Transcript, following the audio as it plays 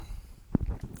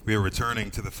We are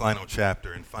returning to the final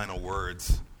chapter and final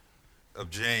words of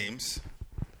James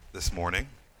this morning.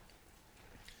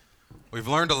 We've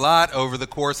learned a lot over the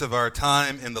course of our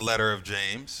time in the letter of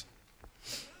James.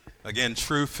 Again,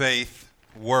 true faith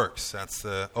works. That's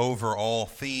the overall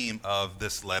theme of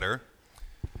this letter.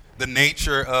 The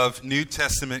nature of New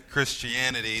Testament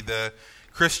Christianity, the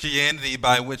Christianity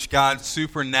by which God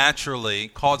supernaturally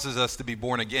causes us to be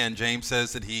born again. James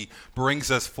says that he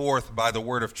brings us forth by the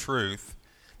word of truth.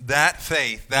 That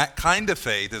faith, that kind of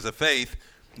faith, is a faith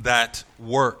that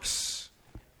works.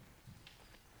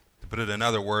 To put it in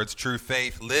other words, true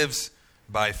faith lives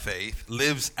by faith,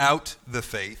 lives out the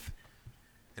faith,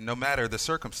 and no matter the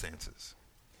circumstances.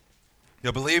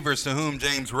 The believers to whom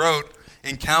James wrote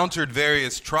encountered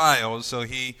various trials, so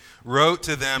he wrote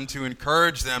to them to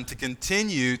encourage them to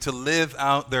continue to live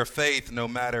out their faith no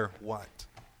matter what.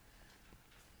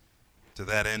 To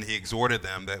that end, he exhorted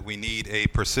them that we need a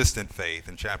persistent faith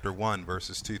in chapter 1,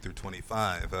 verses 2 through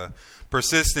 25. A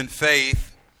persistent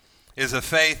faith is a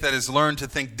faith that has learned to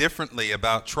think differently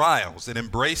about trials. It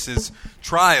embraces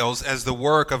trials as the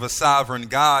work of a sovereign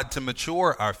God to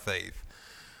mature our faith.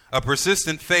 A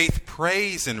persistent faith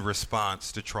prays in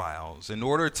response to trials in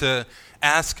order to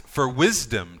ask for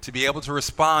wisdom to be able to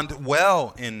respond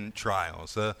well in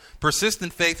trials. A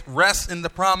persistent faith rests in the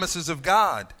promises of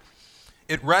God.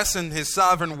 It rests in his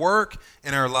sovereign work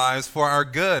in our lives for our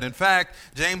good. In fact,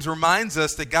 James reminds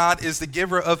us that God is the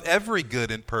giver of every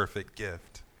good and perfect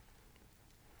gift.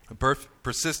 A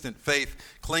persistent faith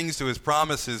clings to his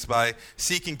promises by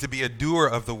seeking to be a doer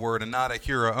of the word and not a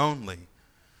hearer only.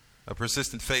 A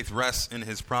persistent faith rests in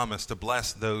his promise to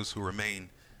bless those who remain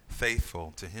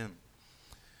faithful to him.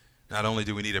 Not only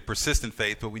do we need a persistent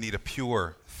faith, but we need a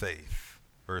pure faith.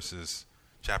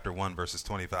 Chapter 1, verses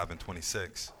 25 and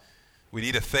 26. We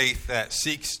need a faith that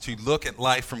seeks to look at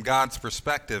life from God's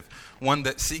perspective, one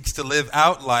that seeks to live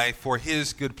out life for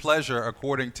his good pleasure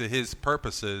according to his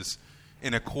purposes,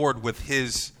 in accord with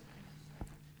his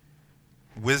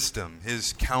wisdom,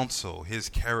 his counsel, his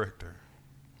character.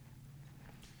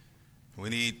 We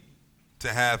need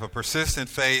to have a persistent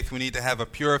faith. We need to have a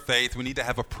pure faith. We need to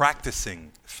have a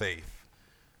practicing faith.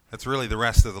 That's really the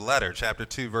rest of the letter. Chapter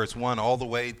 2, verse 1, all the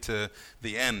way to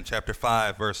the end, chapter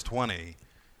 5, verse 20.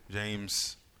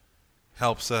 James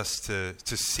helps us to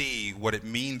see what it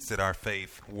means that our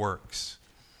faith works.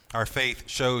 Our faith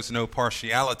shows no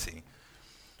partiality.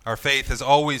 Our faith has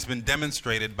always been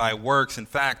demonstrated by works. In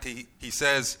fact, he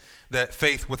says that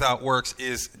faith without works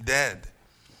is dead.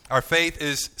 Our faith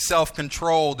is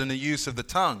self-controlled in the use of the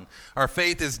tongue. Our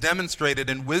faith is demonstrated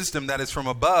in wisdom that is from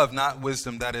above, not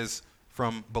wisdom that is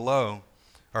from below.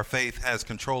 Our faith has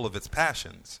control of its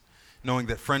passions, knowing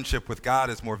that friendship with God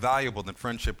is more valuable than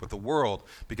friendship with the world,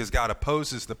 because God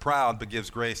opposes the proud but gives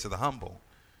grace to the humble.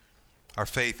 Our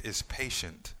faith is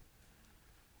patient.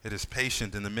 It is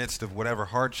patient in the midst of whatever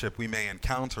hardship we may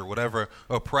encounter, whatever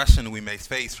oppression we may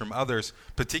face from others,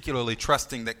 particularly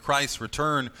trusting that Christ's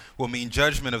return will mean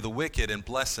judgment of the wicked and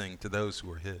blessing to those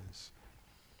who are his.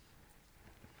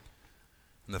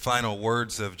 In the final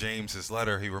words of James's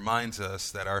letter, he reminds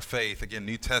us that our faith, again,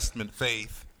 New Testament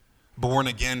faith,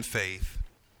 born-again faith,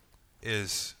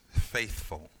 is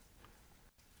faithful.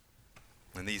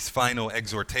 And these final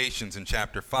exhortations in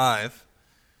chapter 5,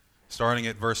 starting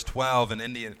at verse 12 and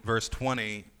ending at verse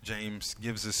 20, James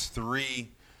gives us three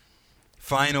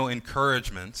final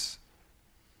encouragements.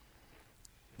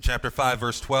 In chapter 5,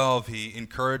 verse 12, he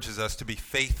encourages us to be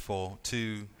faithful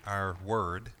to our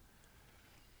word.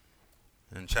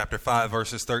 In chapter 5,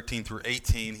 verses 13 through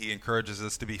 18, he encourages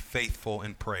us to be faithful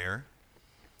in prayer.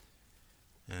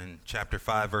 In chapter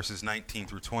 5, verses 19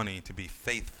 through 20, to be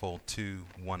faithful to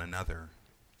one another.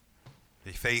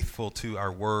 Be faithful to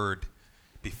our word.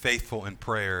 Be faithful in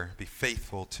prayer. Be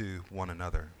faithful to one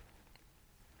another.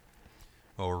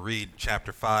 Well, we'll read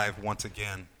chapter 5 once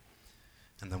again,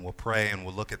 and then we'll pray and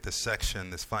we'll look at this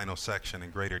final section in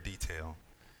greater detail.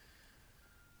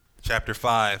 Chapter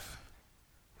 5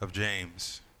 of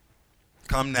James.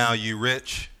 Come now, you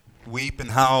rich, weep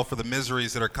and howl for the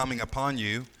miseries that are coming upon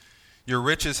you. Your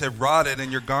riches have rotted,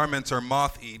 and your garments are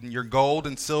moth-eaten. Your gold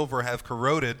and silver have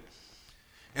corroded,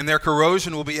 and their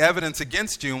corrosion will be evidence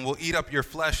against you and will eat up your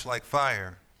flesh like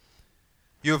fire.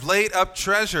 You have laid up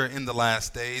treasure in the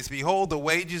last days. Behold, the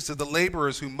wages of the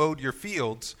laborers who mowed your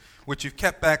fields, which you've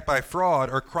kept back by fraud,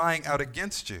 are crying out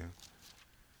against you.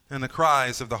 And the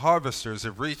cries of the harvesters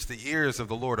have reached the ears of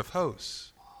the Lord of hosts.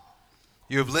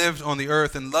 You have lived on the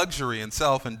earth in luxury and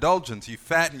self-indulgence. You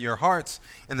fatten your hearts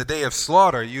in the day of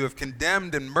slaughter. You have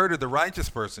condemned and murdered the righteous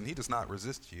person. He does not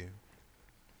resist you.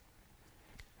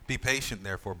 Be patient,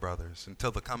 therefore, brothers,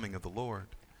 until the coming of the Lord.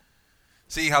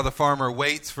 See how the farmer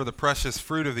waits for the precious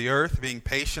fruit of the earth, being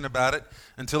patient about it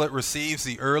until it receives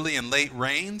the early and late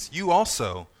rains? You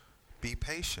also be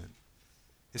patient.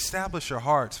 Establish your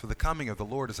hearts, for the coming of the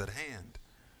Lord is at hand.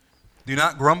 Do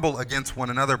not grumble against one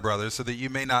another, brothers, so that you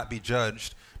may not be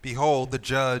judged. Behold, the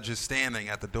judge is standing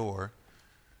at the door.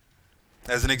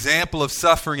 As an example of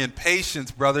suffering and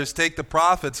patience, brothers, take the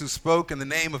prophets who spoke in the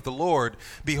name of the Lord.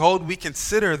 Behold, we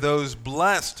consider those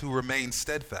blessed who remain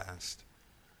steadfast.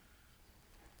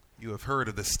 You have heard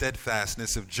of the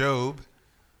steadfastness of Job,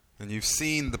 and you've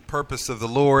seen the purpose of the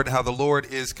Lord, how the Lord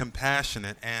is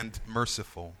compassionate and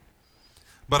merciful.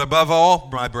 But above all,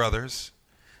 my brothers,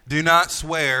 do not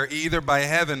swear either by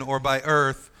heaven or by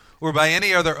earth or by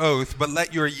any other oath, but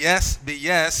let your yes be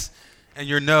yes and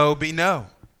your no be no,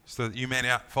 so that you may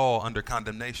not fall under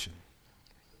condemnation.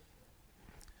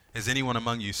 Is anyone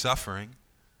among you suffering?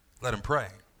 Let him pray.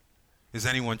 Is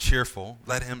anyone cheerful?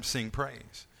 Let him sing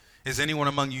praise. Is anyone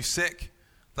among you sick?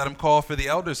 Let him call for the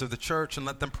elders of the church and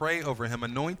let them pray over him,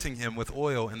 anointing him with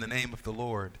oil in the name of the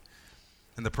Lord.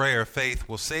 And the prayer of faith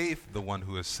will save the one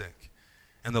who is sick,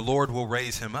 and the Lord will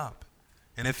raise him up.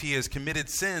 And if he has committed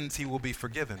sins, he will be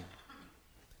forgiven.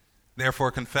 Therefore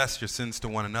confess your sins to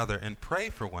one another and pray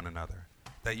for one another,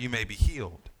 that you may be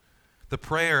healed. The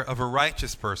prayer of a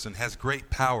righteous person has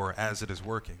great power as it is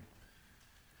working.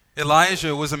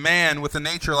 Elijah was a man with a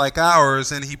nature like ours,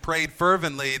 and he prayed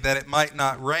fervently that it might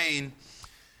not rain.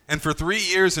 And for 3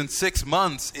 years and 6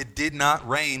 months, it did not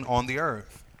rain on the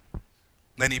earth.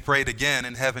 Then he prayed again,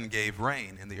 and heaven gave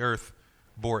rain, and the earth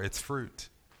bore its fruit.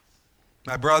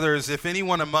 My brothers, if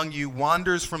anyone among you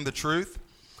wanders from the truth,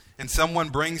 and someone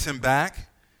brings him back,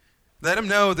 let him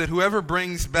know that whoever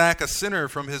brings back a sinner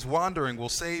from his wandering will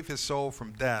save his soul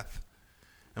from death,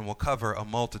 and will cover a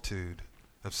multitude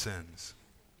of sins.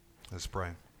 Let's pray.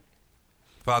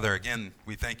 Father, again,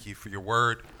 we thank you for your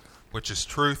word, which is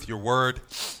truth, your word,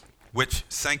 which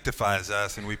sanctifies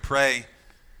us. And we pray,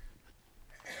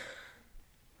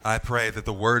 I pray that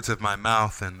the words of my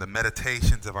mouth and the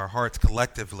meditations of our hearts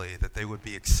collectively, that they would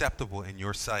be acceptable in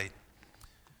your sight.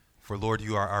 For, Lord,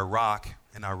 you are our rock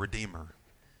and our redeemer.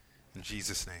 In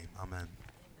Jesus' name, amen.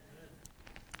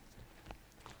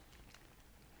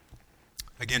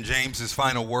 Again, James's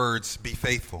final words, be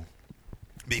faithful.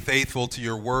 Be faithful to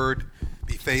your word.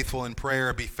 Be faithful in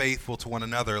prayer. Be faithful to one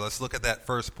another. Let's look at that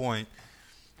first point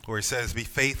where he says, be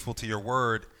faithful to your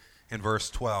word in verse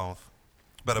 12.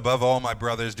 But above all, my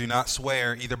brothers, do not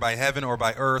swear either by heaven or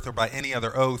by earth or by any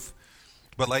other oath,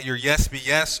 but let your yes be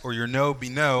yes or your no be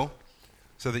no,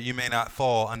 so that you may not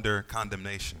fall under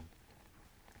condemnation.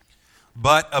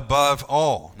 But above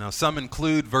all. Now, some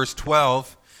include verse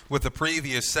 12 with the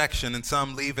previous section, and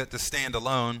some leave it to stand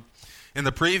alone. In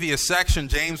the previous section,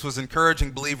 James was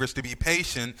encouraging believers to be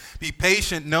patient. Be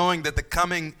patient knowing that the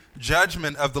coming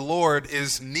judgment of the Lord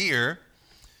is near.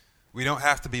 We don't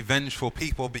have to be vengeful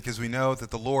people because we know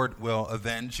that the Lord will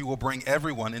avenge. He will bring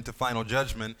everyone into final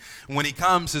judgment. And when he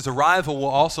comes, his arrival will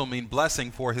also mean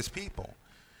blessing for his people.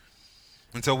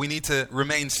 And so we need to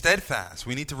remain steadfast.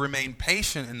 We need to remain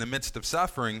patient in the midst of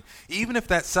suffering. Even if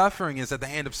that suffering is at the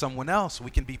hand of someone else,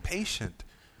 we can be patient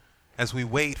as we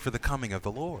wait for the coming of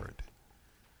the Lord.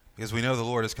 Because we know the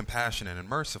Lord is compassionate and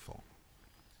merciful.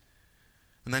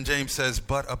 And then James says,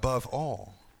 but above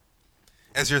all.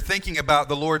 As you're thinking about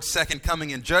the Lord's second coming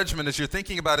in judgment, as you're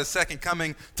thinking about his second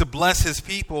coming to bless his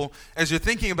people, as you're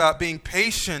thinking about being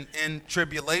patient in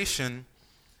tribulation,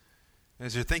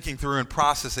 as you're thinking through and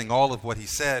processing all of what he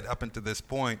said up until this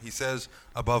point, he says,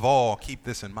 above all, keep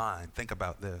this in mind. Think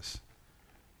about this.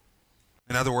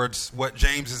 In other words, what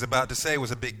James is about to say was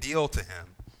a big deal to him.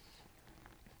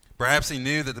 Perhaps he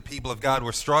knew that the people of God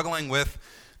were struggling with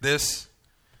this,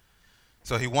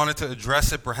 so he wanted to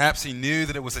address it. Perhaps he knew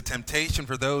that it was a temptation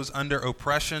for those under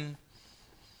oppression.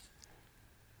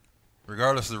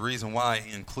 Regardless of the reason why,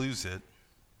 he includes it.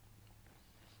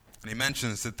 And he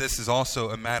mentions that this is also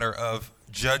a matter of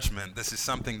judgment. This is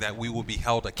something that we will be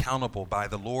held accountable by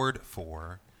the Lord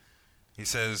for. He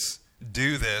says,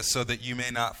 do this so that you may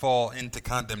not fall into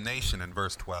condemnation in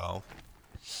verse 12.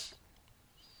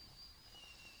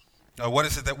 What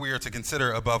is it that we are to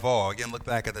consider above all? Again, look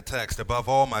back at the text. Above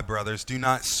all, my brothers, do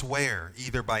not swear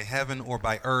either by heaven or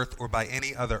by earth or by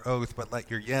any other oath, but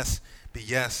let your yes be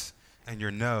yes and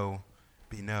your no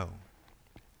be no.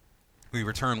 We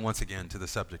return once again to the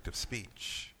subject of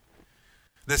speech.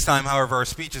 This time, however, our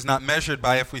speech is not measured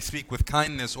by if we speak with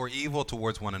kindness or evil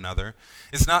towards one another.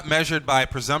 It's not measured by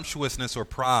presumptuousness or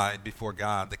pride before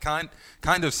God. The kind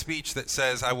of speech that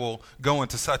says, I will go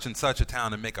into such and such a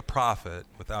town and make a profit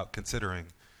without considering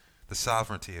the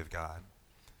sovereignty of God.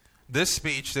 This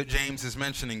speech that James is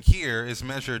mentioning here is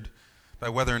measured by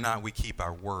whether or not we keep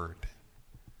our word.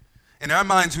 In our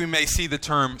minds, we may see the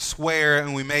term swear,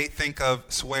 and we may think of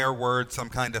swear words, some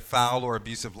kind of foul or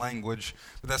abusive language,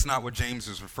 but that's not what James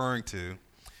is referring to.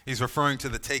 He's referring to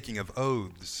the taking of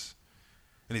oaths,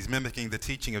 and he's mimicking the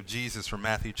teaching of Jesus from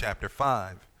Matthew chapter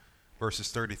 5, verses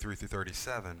 33 through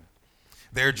 37.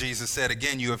 There Jesus said,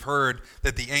 "Again, you have heard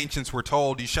that the ancients were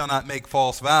told, 'You shall not make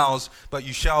false vows, but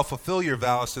you shall fulfill your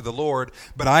vows to the Lord.'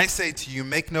 But I say to you,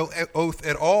 make no oath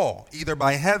at all, either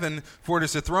by heaven, for it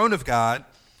is the throne of God,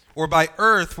 or by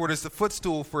earth, for it is the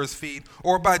footstool for his feet,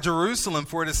 or by Jerusalem,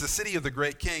 for it is the city of the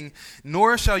great king.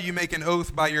 Nor shall you make an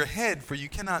oath by your head, for you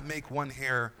cannot make one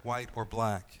hair white or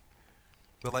black.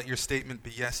 But let your statement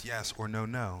be yes, yes, or no,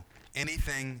 no.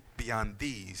 Anything beyond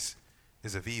these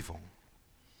is of evil."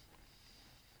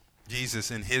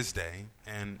 Jesus in his day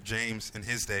and James in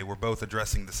his day were both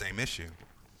addressing the same issue.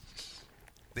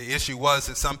 The issue was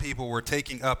that some people were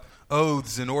taking up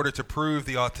oaths in order to prove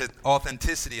the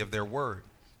authenticity of their word.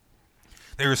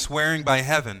 They were swearing by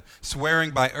heaven,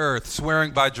 swearing by earth,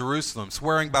 swearing by Jerusalem,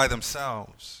 swearing by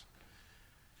themselves.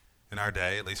 In our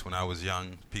day, at least when I was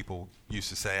young, people used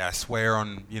to say, "I swear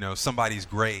on, somebody's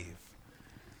grave."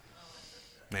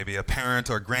 Maybe a parent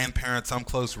or grandparent, some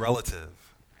close relative.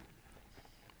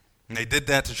 And they did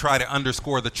that to try to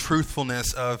underscore the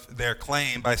truthfulness of their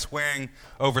claim by swearing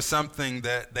over something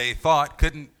that they thought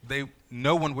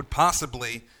no one would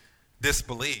possibly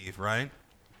disbelieve, right?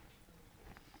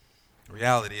 The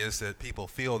reality is that people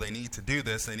feel they need to do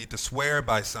this. They need to swear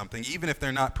by something, even if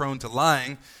they're not prone to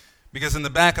lying, because in the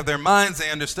back of their minds they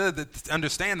understand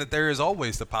that there is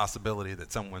always the possibility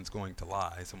that someone's going to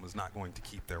lie, someone's not going to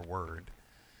keep their word.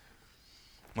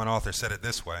 One author said it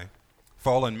this way: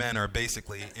 fallen men are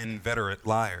basically inveterate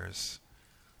liars.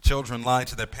 Children lie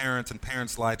to their parents, and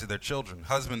parents lie to their children.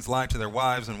 Husbands lie to their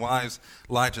wives, and wives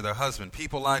lie to their husband.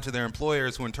 People lie to their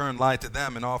employers, who in turn lie to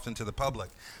them and often to the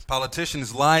public.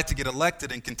 Politicians lie to get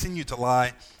elected and continue to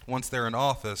lie once they're in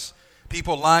office.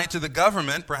 People lie to the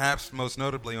government, perhaps most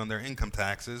notably on their income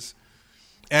taxes.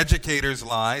 Educators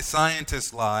lie,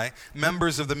 scientists lie,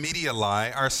 members of the media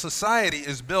lie. Our society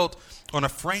is built on a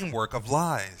framework of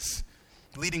lies,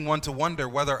 leading one to wonder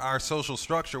whether our social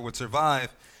structure would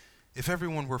survive if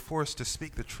everyone were forced to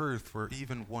speak the truth for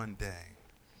even one day.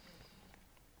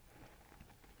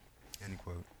 End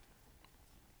quote.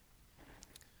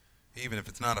 Even if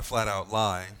it's not a flat-out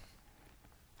lie,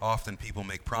 often people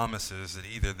make promises that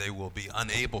either they will be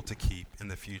unable to keep in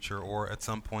the future or at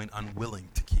some point unwilling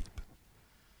to keep.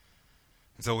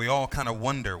 And so we all kind of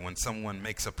wonder when someone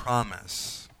makes a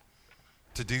promise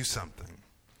to do something,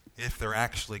 if they're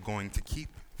actually going to keep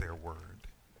their word.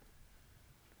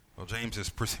 Well, James is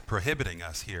prohibiting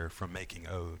us here from making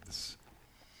oaths.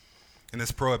 And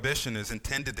this prohibition is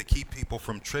intended to keep people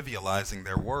from trivializing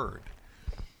their word.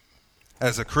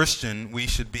 As a Christian, we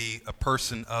should be a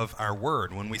person of our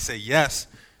word. When we say yes,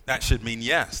 that should mean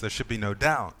yes. There should be no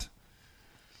doubt.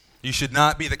 You should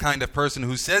not be the kind of person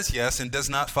who says yes and does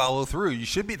not follow through. You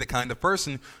should be the kind of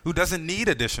person who doesn't need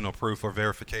additional proof or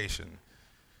verification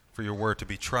for your word to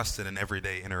be trusted in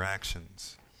everyday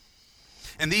interactions.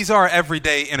 And these are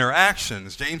everyday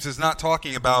interactions. James is not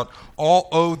talking about all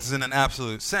oaths in an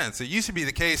absolute sense. It used to be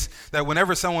the case that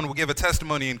whenever someone would give a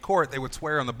testimony in court, they would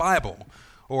swear on the Bible.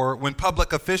 Or when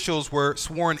public officials were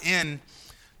sworn in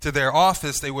to their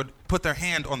office, they would put their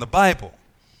hand on the Bible.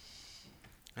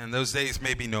 And those days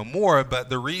may be no more, but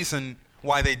the reason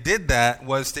why they did that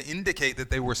was to indicate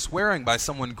that they were swearing by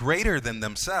someone greater than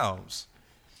themselves,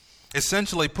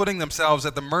 essentially putting themselves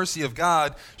at the mercy of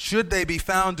God should they be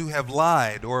found to have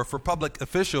lied, or for public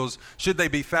officials, should they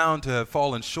be found to have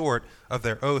fallen short of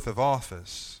their oath of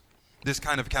office. This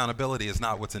kind of accountability is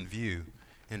not what's in view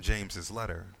in James's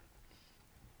letter.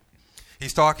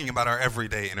 He's talking about our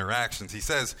everyday interactions. He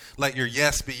says, let your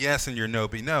yes be yes and your no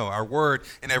be no. Our word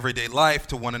in everyday life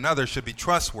to one another should be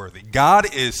trustworthy.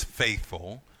 God is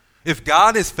faithful. If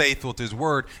God is faithful to his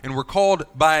word, and we're called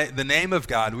by the name of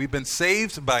God, we've been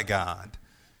saved by God,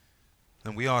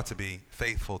 then we ought to be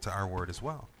faithful to our word as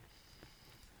well.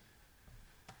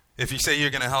 If you say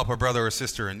you're going to help a brother or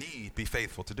sister in need, be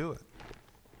faithful to do it.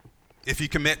 If you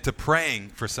commit to praying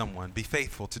for someone, be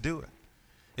faithful to do it.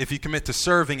 If you commit to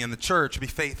serving in the church, be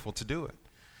faithful to do it.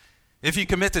 If you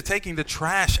commit to taking the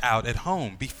trash out at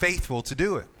home, be faithful to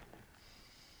do it.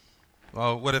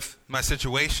 Well, what if my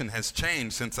situation has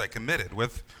changed since I committed?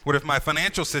 What if my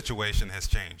financial situation has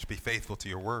changed? Be faithful to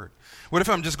your word. What if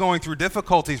I'm just going through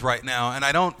difficulties right now and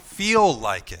I don't feel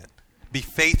like it? Be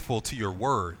faithful to your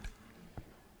word.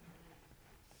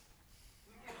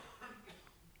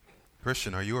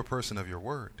 Christian, are you a person of your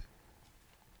word?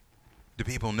 Do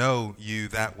people know you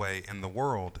that way in the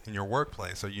world, in your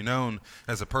workplace? Are you known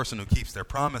as a person who keeps their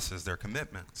promises, their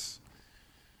commitments?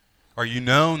 Are you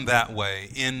known that way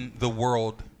in the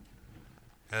world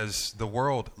as the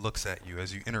world looks at you,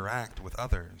 as you interact with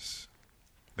others?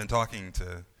 I've been talking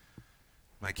to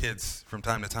my kids from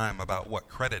time to time about what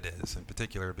credit is in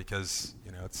particular, because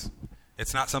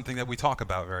it's not something that we talk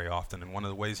about very often, and one of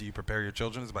the ways you prepare your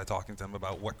children is by talking to them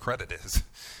about what credit is.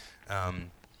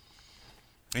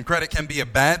 And credit can be a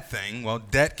bad thing. Well,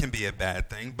 debt can be a bad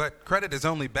thing, but credit is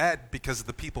only bad because of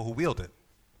the people who wield it.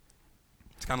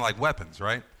 It's kind of like weapons,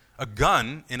 right? A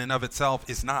gun in and of itself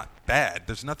is not bad.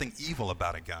 There's nothing evil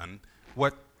about a gun.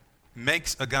 What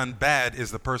makes a gun bad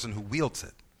is the person who wields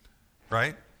it,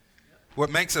 right? What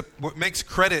makes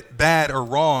credit bad or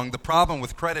wrong, the problem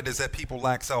with credit is that people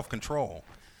lack self-control.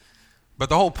 But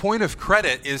the whole point of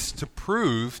credit is to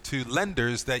prove to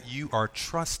lenders that you are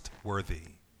trustworthy.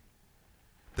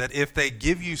 That if they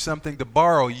give you something to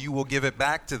borrow, you will give it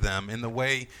back to them in the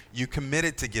way you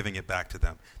committed to giving it back to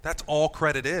them. That's all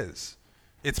credit is.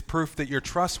 It's proof that you're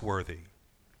trustworthy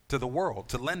to the world,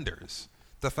 to lenders,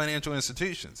 to financial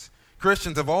institutions.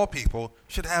 Christians of all people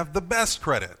should have the best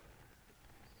credit.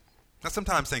 Now,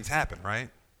 sometimes things happen, right?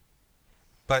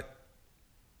 But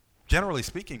generally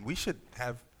speaking, we should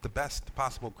have the best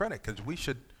possible credit because we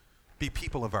should be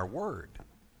people of our word.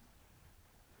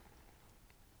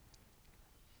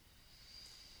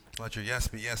 Let your yes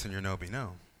be yes and your no be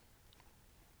no.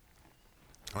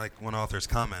 I like one author's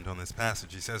comment on this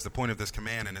passage. He says the point of this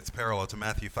command and its parallel to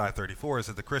Matthew 5:34 is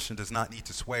that the Christian does not need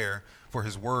to swear, for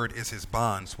his word is his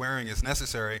bond. Swearing is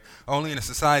necessary only in a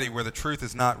society where the truth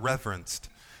is not reverenced.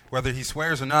 Whether he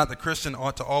swears or not, the Christian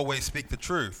ought to always speak the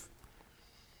truth.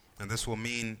 And this will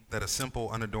mean that a simple,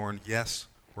 unadorned yes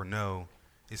or no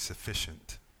is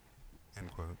sufficient.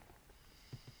 End quote.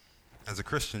 As a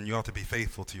Christian, you ought to be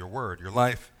faithful to your word. Your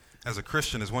life as a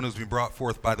Christian is one who's been brought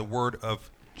forth by the word of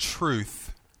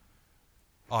truth,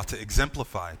 ought to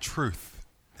exemplify truth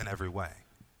in every way.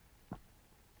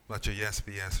 Let your yes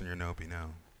be yes and your no be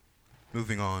no.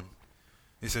 Moving on,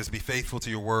 he says, be faithful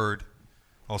to your word,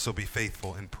 also be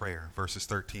faithful in prayer, verses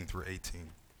 13 through 18.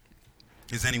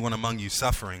 Is anyone among you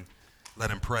suffering? Let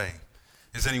him pray.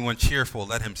 Is anyone cheerful?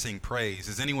 Let him sing praise.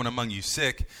 Is anyone among you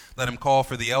sick? Let him call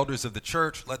for the elders of the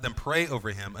church. Let them pray over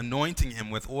him, anointing him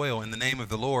with oil in the name of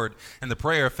the Lord. And the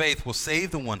prayer of faith will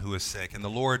save the one who is sick, and the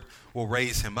Lord will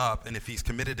raise him up. And if he's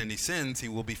committed any sins, he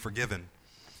will be forgiven.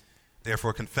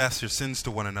 Therefore, confess your sins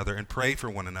to one another and pray for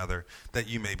one another, that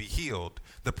you may be healed.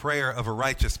 The prayer of a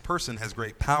righteous person has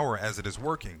great power as it is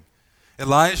working.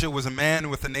 Elijah was a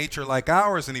man with a nature like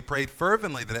ours, and he prayed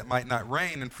fervently that it might not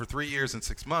rain. And for 3 years and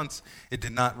 6 months, it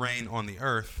did not rain on the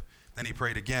earth. Then he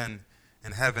prayed again,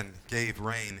 and heaven gave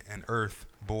rain, and earth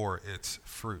bore its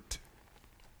fruit.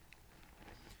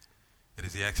 It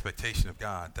is the expectation of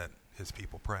God that his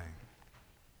people pray.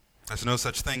 There's no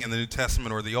such thing in the New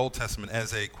Testament or the Old Testament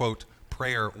as a, quote,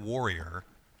 prayer warrior,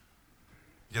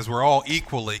 because we're all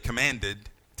equally commanded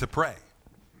to pray.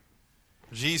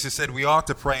 Jesus said we ought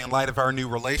to pray in light of our new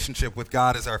relationship with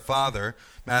God as our Father.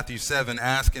 Matthew 7,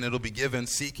 ask and it'll be given,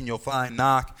 seek and you'll find,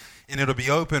 knock and it'll be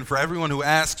open. For everyone who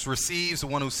asks receives, the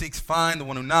one who seeks finds, the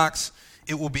one who knocks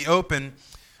it will be open.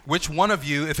 Which one of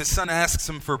you, if his son asks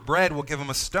him for bread, will give him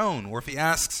a stone? Or if he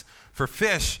asks for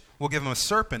fish, will give him a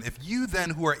serpent? If you then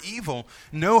who are evil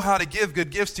know how to give good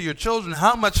gifts to your children,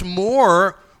 how much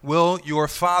more will your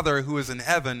Father who is in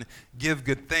heaven give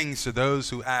good things to those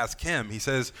who ask him? He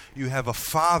says, you have a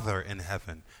Father in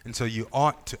heaven, and so you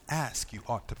ought to ask, you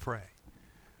ought to pray.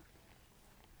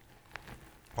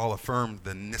 Paul affirmed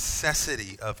the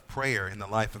necessity of prayer in the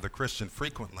life of the Christian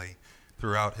frequently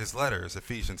throughout his letters.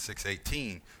 Ephesians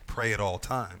 6:18, pray at all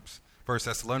times. 1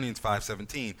 Thessalonians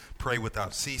 5:17, pray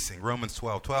without ceasing. Romans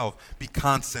 12:12, be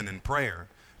constant in prayer.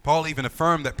 Paul even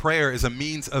affirmed that prayer is a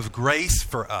means of grace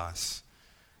for us.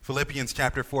 Philippians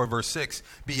chapter 4, verse 6,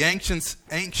 be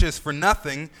anxious for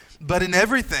nothing, but in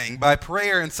everything, by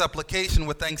prayer and supplication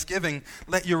with thanksgiving,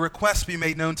 let your requests be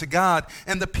made known to God,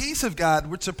 and the peace of God,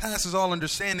 which surpasses all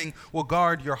understanding, will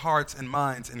guard your hearts and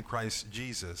minds in Christ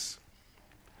Jesus.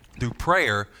 Through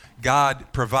prayer,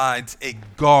 God provides a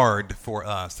guard for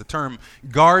us. The term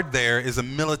guard there is a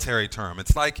military term.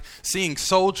 It's like seeing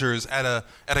soldiers at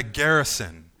a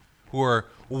garrison who are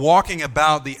walking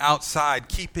about the outside,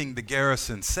 keeping the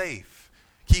garrison safe,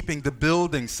 keeping the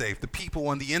building safe, the people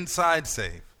on the inside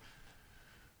safe.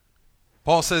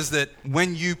 Paul says that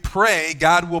when you pray,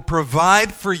 God will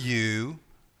provide for you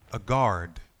a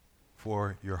guard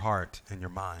for your heart and your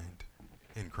mind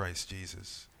in Christ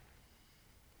Jesus.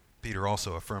 Peter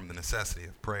also affirmed the necessity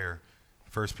of prayer.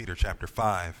 1 Peter chapter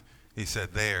 5, he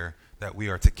said there that we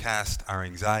are to cast our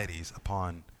anxieties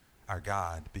upon our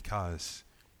God because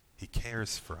he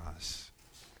cares for us.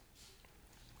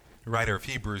 The writer of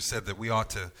Hebrews said that we ought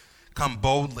to come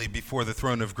boldly before the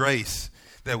throne of grace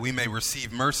that we may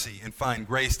receive mercy and find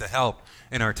grace to help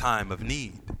in our time of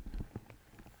need.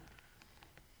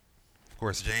 Of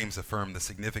course, James affirmed the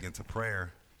significance of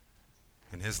prayer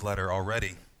in his letter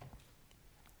already.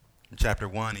 In chapter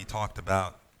 1, he talked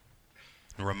about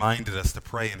and reminded us to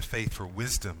pray in faith for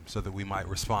wisdom so that we might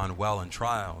respond well in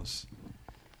trials.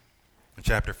 In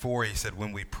chapter 4, he said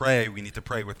when we pray, we need to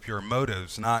pray with pure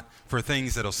motives, not for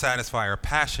things that will satisfy our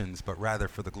passions, but rather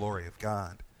for the glory of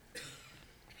God.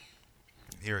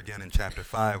 Here again in chapter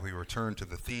 5, we return to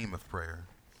the theme of prayer.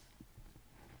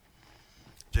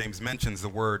 James mentions the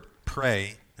word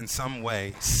pray in some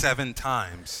way 7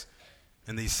 times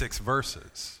in these 6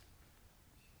 verses.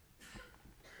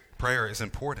 Prayer is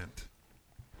important.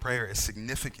 Prayer is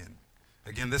significant.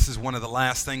 Again, this is one of the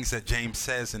last things that James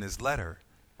says in his letter.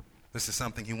 This is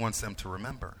something he wants them to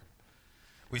remember.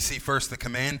 We see first the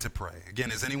command to pray. Again,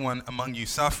 is anyone among you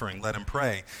suffering? Let him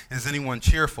pray. Is anyone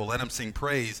cheerful? Let him sing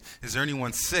praise. Is there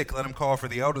anyone sick? Let him call for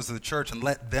the elders of the church and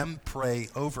let them pray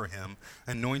over him,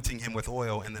 anointing him with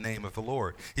oil in the name of the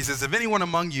Lord. He says, if anyone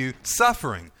among you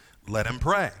suffering, let him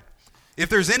pray. If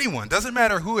there's anyone, doesn't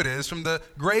matter who it is, from the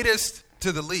greatest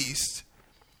to the least,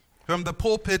 from the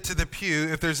pulpit to the pew,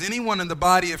 if there's anyone in the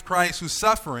body of Christ who's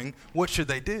suffering, what should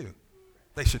they do?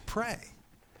 They should pray.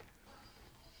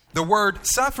 The word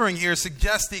suffering here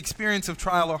suggests the experience of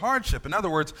trial or hardship. In other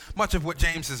words, much of what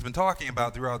James has been talking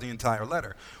about throughout the entire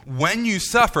letter. When you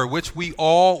suffer, which we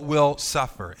all will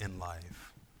suffer in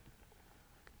life.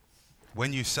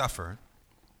 When you suffer,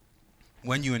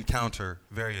 when you encounter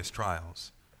various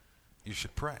trials, you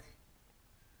should pray.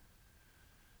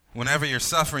 Whenever you're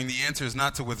suffering, the answer is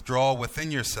not to withdraw within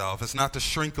yourself. It's not to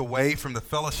shrink away from the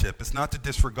fellowship. It's not to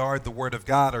disregard the word of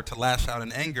God or to lash out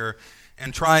in anger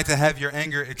and try to have your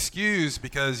anger excused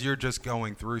because you're just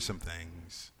going through some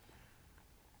things.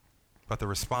 But the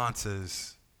response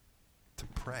is to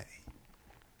pray.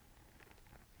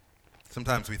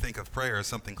 Sometimes we think of prayer as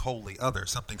something wholly other,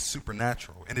 something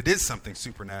supernatural. And it is something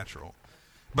supernatural.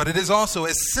 But it is also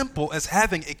as simple as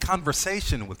having a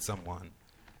conversation with someone.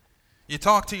 You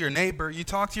talk to your neighbor, you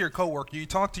talk to your coworker, you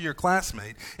talk to your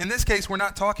classmate. In this case, we're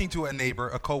not talking to a neighbor,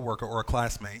 a coworker, or a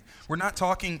classmate. We're not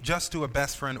talking just to a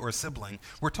best friend or a sibling.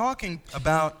 We're talking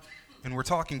about, and we're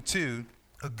talking to,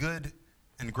 a good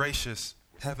and gracious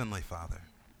Heavenly Father.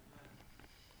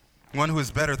 One who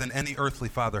is better than any earthly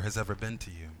father has ever been to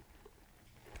you.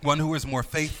 One who is more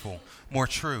faithful, more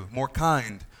true, more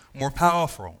kind, more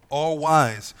powerful, all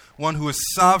wise. One who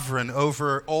is sovereign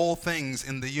over all things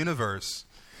in the universe.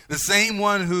 The same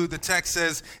one who, the text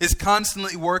says, is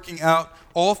constantly working out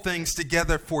all things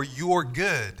together for your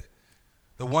good.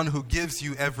 The one who gives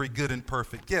you every good and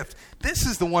perfect gift. This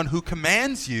is the one who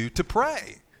commands you to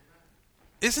pray.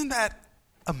 Isn't that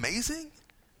amazing?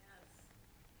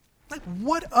 Like,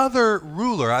 what other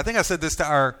ruler, I think I said this to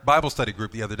our Bible study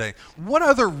group the other day, what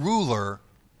other ruler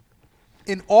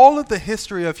in all of the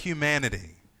history of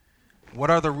humanity, what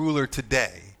other ruler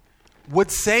today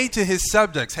would say to his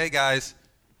subjects, hey guys,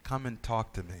 come and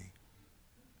talk to me.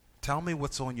 Tell me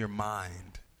what's on your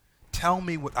mind. Tell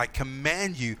me what I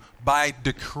command you by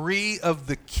decree of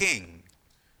the king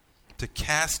to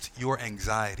cast your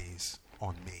anxieties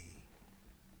on me.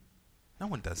 No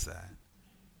one does that.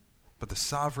 But the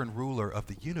sovereign ruler of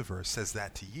the universe says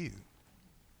that to you.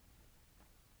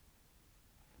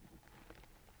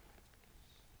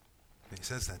 And he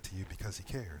says that to you because he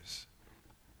cares.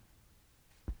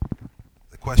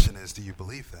 The question is, do you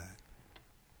believe that?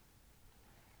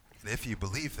 And if you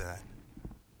believe that,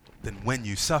 then when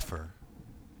you suffer,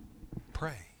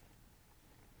 pray.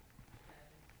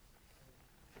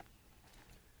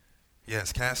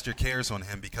 Yes, cast your cares on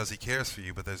him because he cares for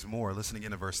you, but there's more. Listen again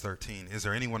to verse 13. Is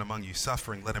there anyone among you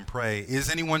suffering? Let him pray.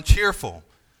 Is anyone cheerful?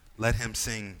 Let him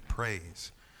sing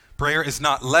praise. Prayer is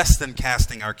not less than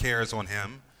casting our cares on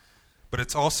him, but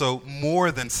it's also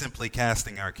more than simply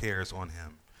casting our cares on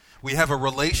him. We have a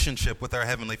relationship with our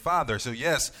Heavenly Father. So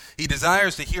yes, he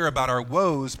desires to hear about our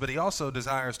woes, but he also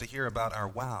desires to hear about our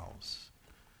wows.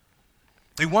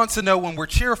 He wants to know when we're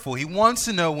cheerful. He wants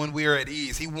to know when we are at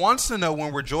ease. He wants to know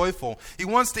when we're joyful. He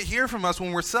wants to hear from us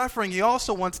when we're suffering. He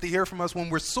also wants to hear from us when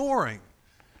we're soaring.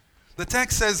 The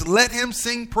text says, let him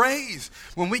sing praise.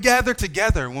 When we gather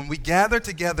together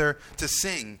to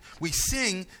sing, we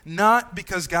sing not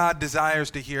because God desires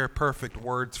to hear perfect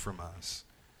words from us.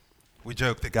 We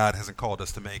joke that God hasn't called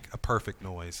us to make a perfect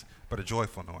noise, but a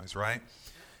joyful noise, right?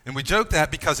 And we joke that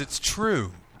because it's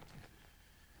true.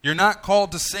 You're not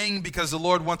called to sing because the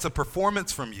Lord wants a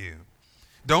performance from you.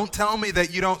 Don't tell me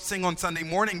that you don't sing on Sunday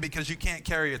morning because you can't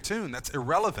carry a tune. That's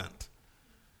irrelevant.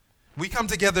 We come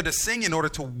together to sing in order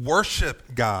to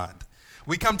worship God.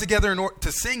 We come together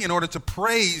to sing in order to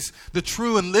praise the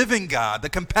true and living God, the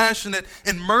compassionate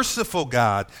and merciful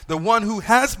God, the one who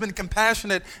has been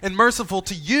compassionate and merciful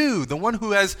to you, the one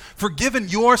who has forgiven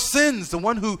your sins, the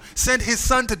one who sent his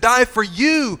son to die for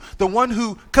you, the one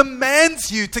who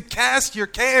commands you to cast your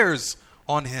cares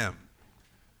on him.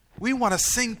 We want to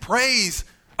sing praise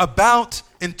about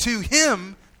and to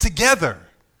him together.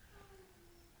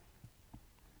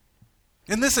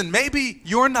 And listen, maybe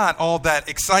you're not all that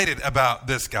excited about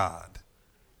this God,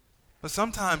 but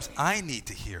sometimes I need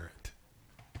to hear it.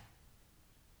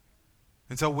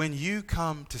 And so when you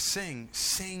come to sing,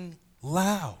 sing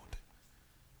loud.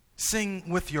 Sing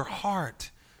with your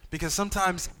heart, because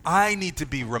sometimes I need to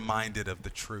be reminded of the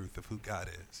truth of who God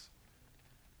is.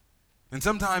 And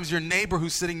sometimes your neighbor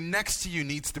who's sitting next to you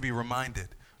needs to be reminded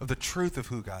of the truth of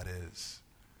who God is.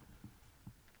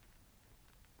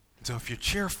 So if you're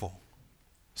cheerful,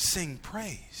 sing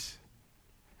praise.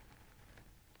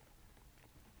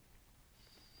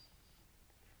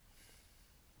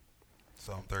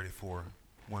 Psalm 34,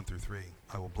 1 through 3.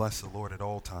 I will bless the Lord at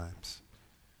all times.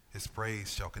 His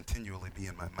praise shall continually be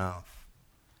in my mouth.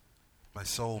 My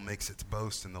soul makes its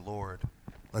boast in the Lord.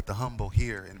 Let the humble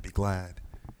hear and be glad.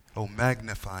 Oh,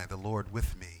 magnify the Lord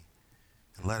with me,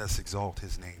 and let us exalt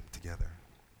his name together.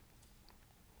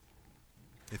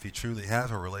 If you truly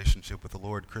have a relationship with the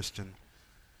Lord, Christian,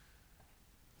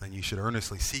 then you should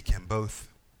earnestly seek him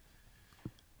both.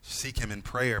 Seek him in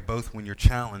prayer, both when you're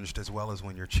challenged as well as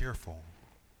when you're cheerful.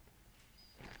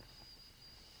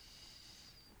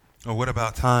 Or what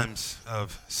about times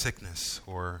of sickness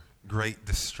or great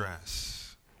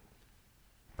distress?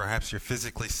 Perhaps you're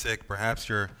physically sick. Perhaps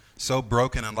you're so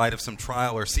broken in light of some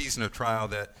trial or season of trial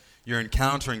that you're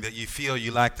encountering that you feel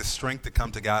you lack the strength to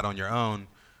come to God on your own.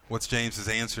 What's James's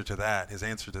answer to that? His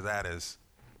answer to that is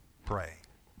pray.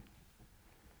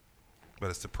 But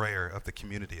it's the prayer of the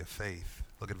community of faith.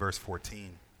 Look at verse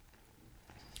 14.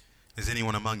 Is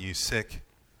anyone among you sick?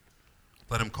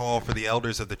 Let him call for the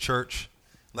elders of the church.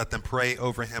 Let them pray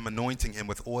over him, anointing him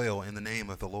with oil in the name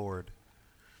of the Lord.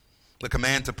 The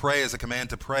command to pray is a command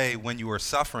to pray when you are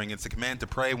suffering. It's a command to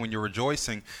pray when you're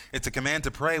rejoicing. It's a command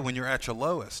to pray when you're at your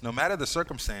lowest. No matter the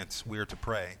circumstance, we are to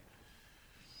pray.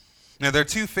 Now, there are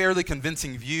two fairly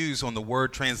convincing views on the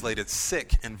word translated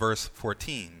sick in verse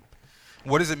 14.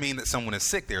 What does it mean that someone is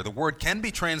sick there? The word can be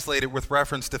translated with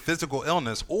reference to physical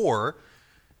illness, or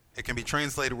it can be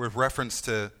translated with reference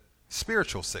to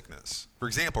spiritual sickness. For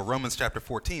example, Romans chapter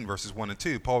 14, verses 1 and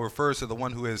 2, Paul refers to the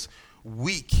one who is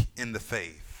weak in the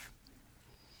faith.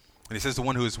 And he says the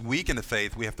one who is weak in the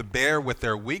faith, we have to bear with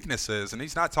their weaknesses. And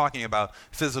he's not talking about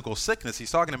physical sickness.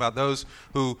 He's talking about those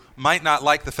who might not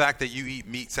like the fact that you eat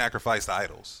meat sacrificed to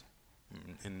idols.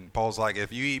 And Paul's like,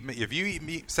 if you eat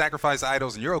meat sacrificed to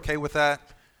idols and you're okay with that,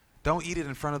 don't eat it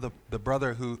in front of the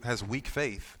brother who has weak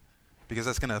faith, because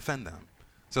that's going to offend them.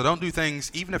 So don't do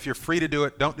things, even if you're free to do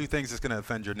it, don't do things that's going to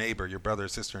offend your neighbor, your brother or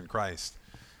sister in Christ.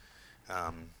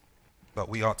 But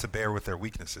we ought to bear with their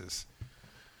weaknesses.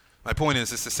 My point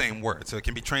is, it's the same word, so it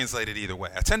can be translated either way.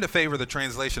 I tend to favor the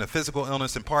translation of physical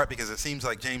illness in part because it seems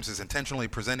like James is intentionally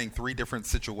presenting three different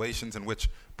situations in which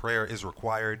prayer is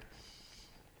required.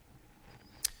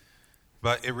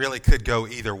 But it really could go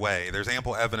either way. There's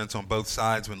ample evidence on both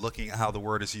sides when looking at how the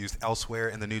word is used elsewhere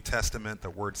in the New Testament. The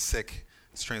word sick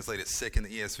is translated sick in the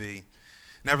ESV.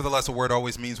 Nevertheless, a word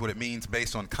always means what it means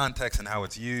based on context and how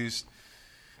it's used.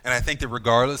 And I think that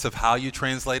regardless of how you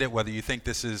translate it, whether you think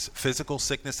this is physical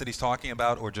sickness that he's talking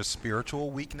about or just spiritual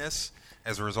weakness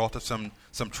as a result of some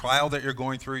trial that you're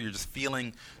going through, you're just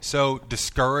feeling so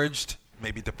discouraged,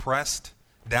 maybe depressed,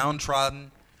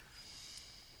 downtrodden.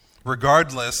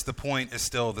 Regardless, the point is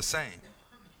still the same.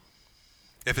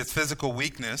 If it's physical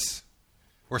weakness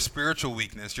or spiritual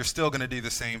weakness, you're still going to do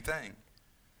the same thing.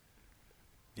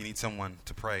 You need someone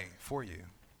to pray for you.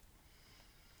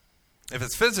 If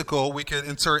it's physical, we could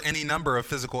insert any number of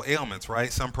physical ailments,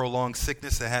 right? Some prolonged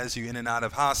sickness that has you in and out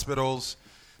of hospitals,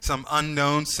 some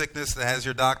unknown sickness that has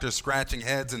your doctors scratching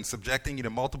heads and subjecting you to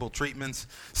multiple treatments,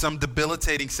 some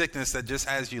debilitating sickness that just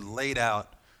has you laid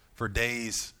out for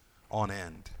days on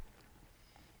end.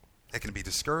 It can be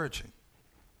discouraging.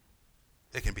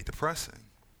 It can be depressing.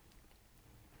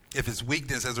 If it's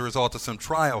weakness as a result of some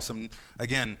trial, something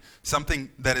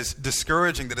that is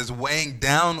discouraging, that is weighing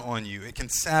down on you, it can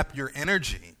sap your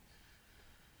energy.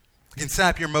 It can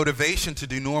sap your motivation to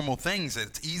do normal things.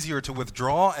 It's easier to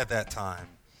withdraw at that time.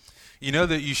 You know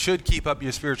that you should keep up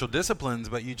your spiritual disciplines,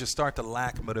 but you just start to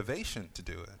lack motivation to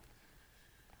do it.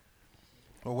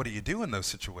 Well, what do you do in those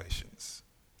situations?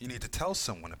 You need to tell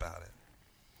someone about it.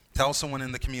 Tell someone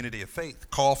in the community of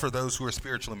faith. Call for those who are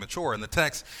spiritually mature. In the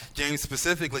text, James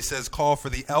specifically says call for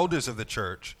the elders of the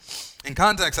church. In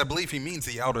context, I believe he means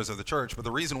the elders of the church, but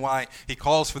the reason why he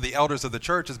calls for the elders of the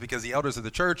church is because the elders of the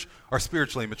church are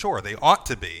spiritually mature. They ought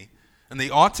to be, and they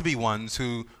ought to be ones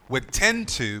who would tend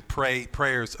to pray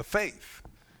prayers of faith.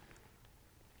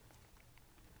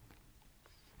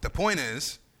 The point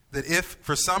is that if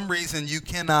for some reason you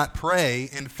cannot pray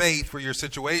in faith for your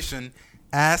situation,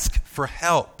 ask for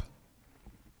help.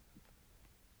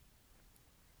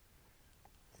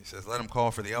 He says, let him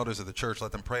call for the elders of the church.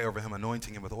 Let them pray over him,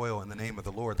 anointing him with oil in the name of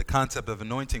the Lord. The concept of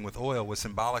anointing with oil was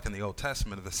symbolic in the Old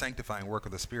Testament of the sanctifying work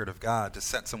of the Spirit of God to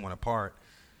set someone apart.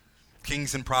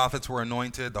 Kings and prophets were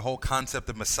anointed. The whole concept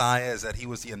of Messiah is that he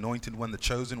was the anointed one, the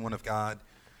chosen one of God.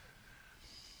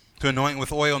 To anoint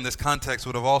with oil in this context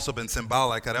would have also been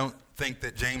symbolic. I don't think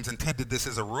that James intended this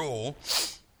as a rule.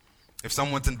 If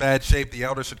someone's in bad shape, the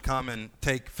elder should come and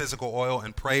take physical oil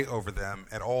and pray over them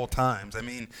at all times. I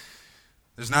mean,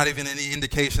 there's not even any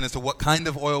indication as to what kind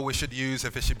of oil we should use,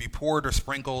 if it should be poured or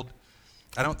sprinkled.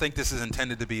 I don't think this is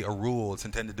intended to be a rule. It's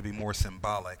intended to be more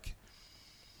symbolic.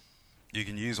 You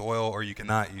can use oil or you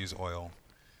cannot use oil.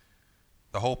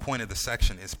 The whole point of the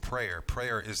section is prayer.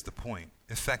 Prayer is the point.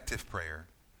 Effective prayer.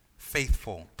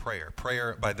 Faithful prayer.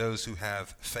 Prayer by those who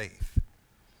have faith.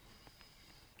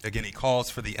 Again, he calls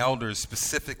for the elders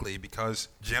specifically because,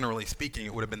 generally speaking,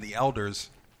 it would have been the elders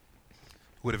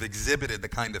who would have exhibited the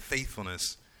kind of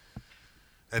faithfulness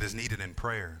that is needed in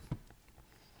prayer.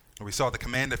 We saw the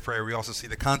command of prayer. We also see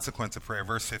the consequence of prayer.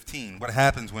 Verse 15. What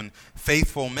happens when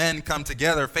faithful men come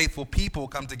together, faithful people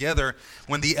come together,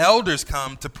 when the elders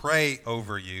come to pray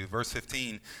over you? Verse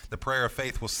 15. The prayer of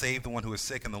faith will save the one who is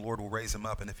sick, and the Lord will raise him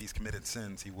up, and if he's committed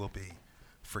sins, he will be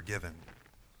forgiven.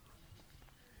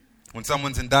 When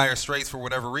someone's in dire straits for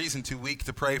whatever reason, too weak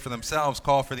to pray for themselves,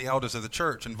 call for the elders of the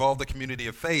church. Involve the community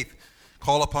of faith.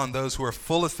 Call upon those who are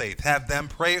full of faith. Have them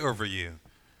pray over you.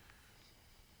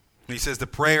 And he says the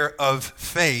prayer of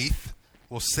faith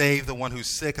will save the one who's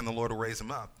sick, and the Lord will raise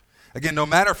him up. Again, no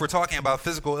matter if we're talking about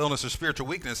physical illness or spiritual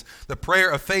weakness, the prayer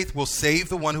of faith will save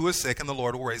the one who is sick, and the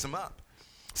Lord will raise him up.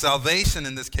 Salvation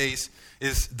in this case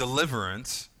is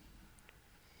deliverance.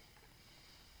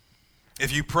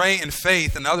 If you pray in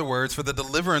faith, in other words, for the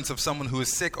deliverance of someone who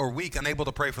is sick or weak, unable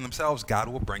to pray for themselves, God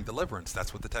will bring deliverance.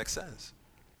 That's what the text says.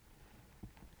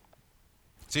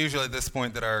 It's usually at this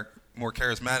point that our more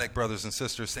charismatic brothers and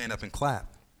sisters stand up and clap.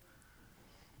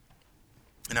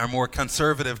 And our more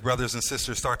conservative brothers and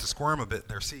sisters start to squirm a bit in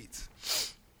their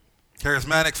seats.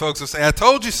 Charismatic folks will say, I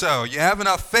told you so. You have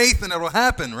enough faith and it'll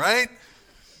happen, right?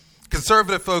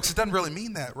 Conservative folks, it doesn't really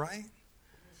mean that, right?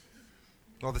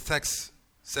 Well, the text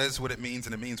says what it means,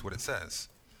 and it means what it says.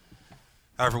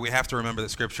 However, we have to remember that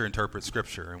Scripture interprets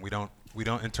Scripture, and we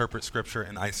don't interpret Scripture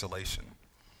in isolation.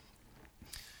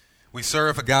 We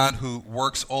serve a God who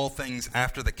works all things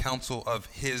after the counsel of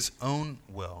his own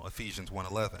will, Ephesians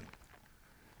 1:11.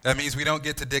 That means we don't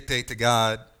get to dictate to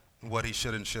God what he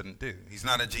should and shouldn't do. He's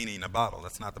not a genie in a bottle.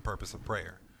 That's not the purpose of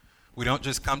prayer. We don't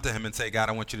just come to him and say, God,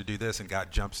 I want you to do this, and God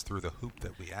jumps through the hoop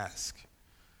that we ask.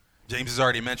 James has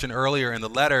already mentioned earlier in the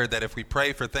letter that if we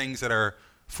pray for things that are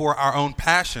for our own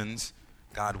passions,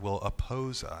 God will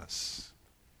oppose us.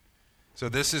 So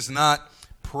this is not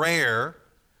prayer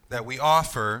that we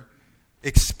offer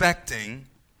expecting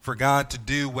for God to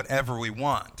do whatever we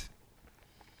want.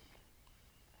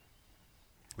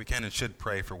 We can and should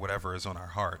pray for whatever is on our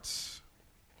hearts.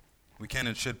 We can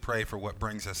and should pray for what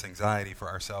brings us anxiety for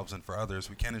ourselves and for others.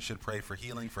 We can and should pray for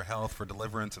healing, for health, for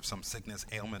deliverance of some sickness,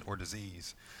 ailment, or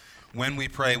disease. When we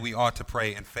pray, we ought to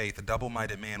pray in faith. A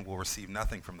double-minded man will receive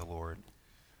nothing from the Lord.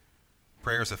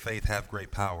 Prayers of faith have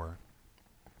great power.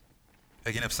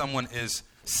 Again, if someone is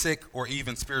sick or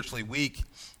even spiritually weak,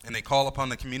 and they call upon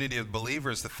the community of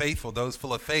believers, the faithful, those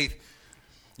full of faith,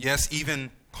 yes,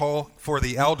 even call for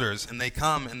the elders, and they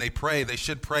come and they pray. They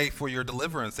should pray for your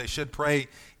deliverance. They should pray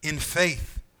in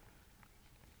faith.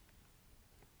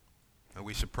 And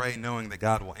we should pray knowing that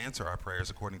God will answer our prayers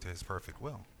according to his perfect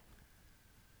will.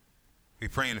 We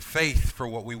pray in faith for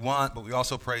what we want, but we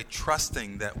also pray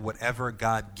trusting that whatever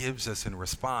God gives us in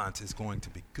response is going to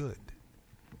be good.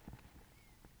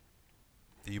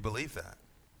 Do you believe that?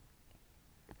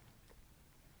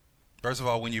 First of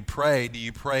all, when you pray, do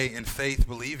you pray in faith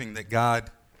believing that God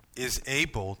is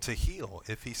able to heal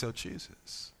if he so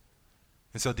chooses?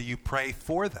 And so do you pray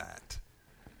for that?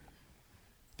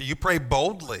 Do you pray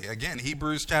boldly? Again,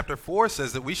 Hebrews chapter 4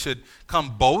 says that we should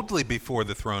come boldly before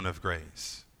the throne of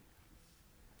grace.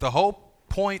 The whole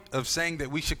point of saying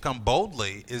that we should come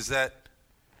boldly is that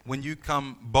when you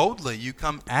come boldly, you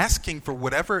come asking for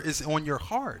whatever is on your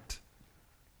heart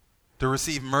to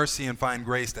receive mercy and find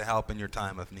grace to help in your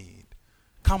time of need.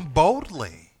 Come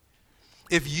boldly.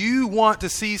 If you want to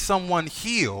see someone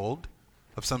healed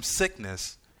of some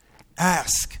sickness,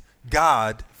 ask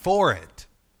God for it.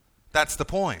 That's the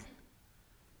point.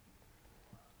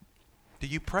 Do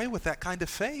you pray with that kind of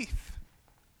faith?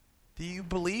 Do you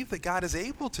believe that God is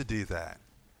able to do that?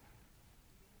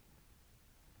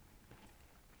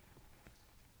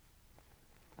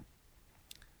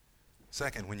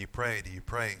 Second, when you pray, do you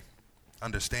pray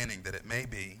understanding that it may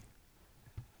be,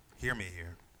 hear me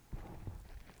here,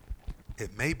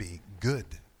 it may be good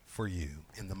for you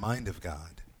in the mind of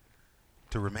God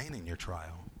to remain in your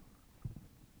trial,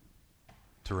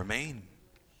 to remain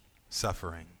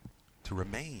suffering, to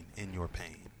remain in your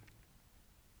pain.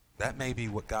 That may be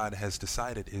what God has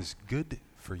decided is good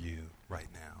for you right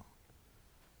now.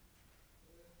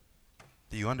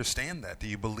 Do you understand that? Do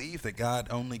you believe that God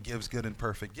only gives good and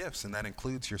perfect gifts, and that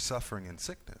includes your suffering and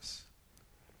sickness?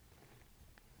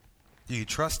 Do you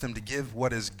trust him to give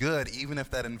what is good, even if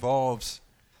that involves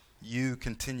you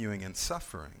continuing in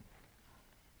suffering?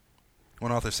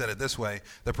 One author said it this way: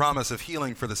 the promise of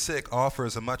healing for the sick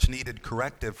offers a much-needed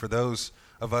corrective for those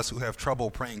of us who have trouble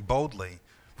praying boldly,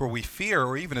 for we fear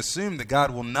or even assume that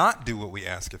God will not do what we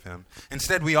ask of him.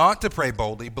 Instead, we ought to pray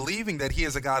boldly, believing that he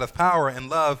is a God of power and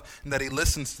love, and that he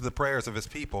listens to the prayers of his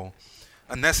people.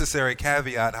 A necessary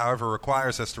caveat, however,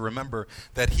 requires us to remember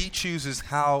that he chooses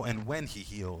how and when he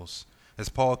heals, as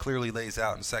Paul clearly lays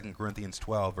out in 2 Corinthians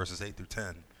 12, verses 8 through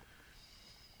 10.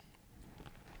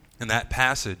 In that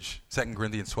passage, 2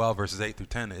 Corinthians 12, verses 8 through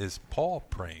 10, is Paul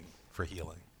praying for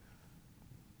healing.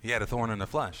 He had a thorn in the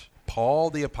flesh.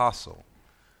 Paul the apostle,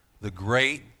 the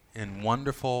great and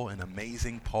wonderful and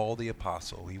amazing Paul the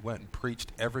apostle. He went and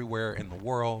preached everywhere in the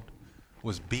world,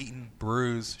 was beaten,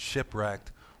 bruised,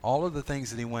 shipwrecked, all of the things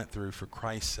that he went through for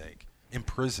Christ's sake,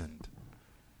 imprisoned.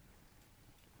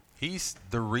 He's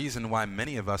the reason why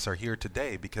many of us are here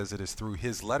today, because it is through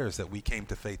his letters that we came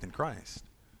to faith in Christ.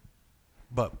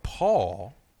 But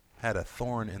Paul had a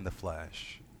thorn in the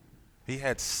flesh. He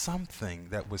had something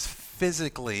that was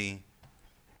physically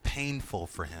painful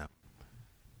for him.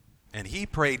 And he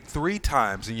prayed 3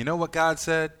 times. And you know what God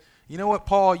said? You know what,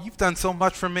 Paul? You've done so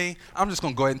much for me. I'm just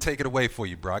going to go ahead and take it away for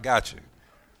you, bro. I got you.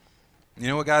 You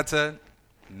know what God said?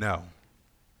 No.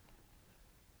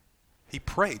 He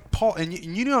prayed. Paul, and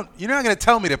you're not going to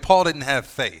tell me that Paul didn't have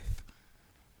faith.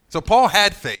 So Paul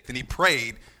had faith, and he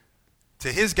prayed to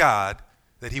his God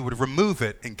that he would remove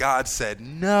it, and God said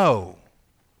no.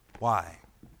 Why?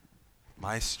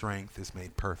 My strength is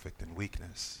made perfect in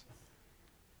weakness.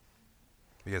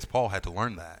 Because Paul had to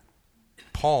learn that.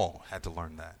 Paul had to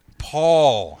learn that.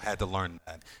 Paul had to learn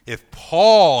that. If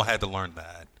Paul had to learn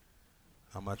that,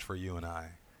 how much for you and I?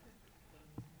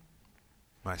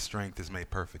 My strength is made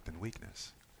perfect in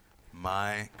weakness.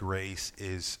 My grace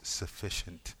is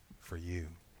sufficient for you.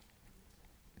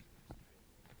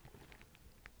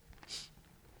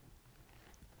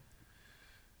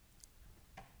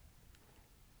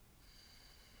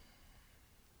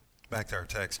 Back to our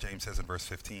text, James says in verse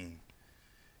 15,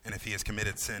 and if he has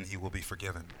committed sin, he will be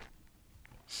forgiven.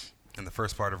 In the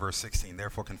first part of verse 16,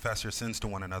 therefore confess your sins to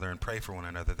one another and pray for one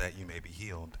another that you may be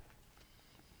healed.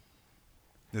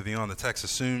 Moving on, the text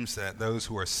assumes that those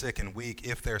who are sick and weak,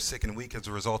 if they're sick and weak as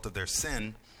a result of their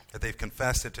sin, that they've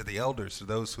confessed it to the elders, to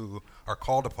those who are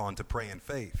called upon to pray in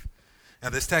faith. Now,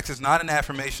 this text is not an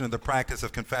affirmation of the practice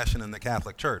of confession in the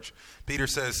Catholic Church. Peter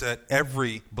says that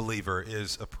every believer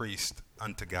is a priest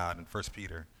unto God in 1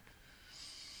 Peter.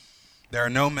 There are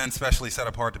no men specially set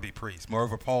apart to be priests.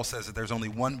 Moreover, Paul says that there's only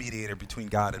one mediator between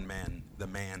God and man, the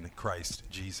man Christ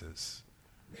Jesus.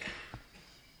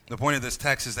 The point of this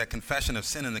text is that confession of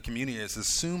sin in the community is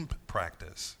assumed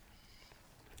practice.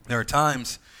 There are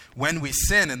times when we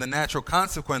sin and the natural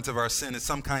consequence of our sin is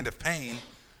some kind of pain,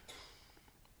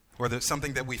 or there's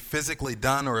something that we've physically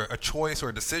done, or a choice or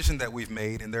a decision that we've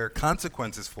made, and there are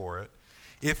consequences for it.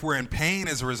 If we're in pain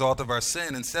as a result of our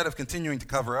sin, instead of continuing to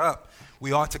cover up,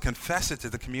 we ought to confess it to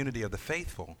the community of the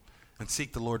faithful and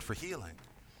seek the Lord for healing.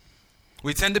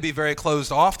 We tend to be very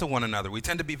closed off to one another. We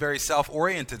tend to be very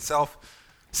self-oriented,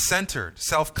 self-centered,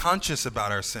 self-conscious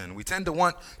about our sin. We tend to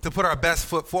want to put our best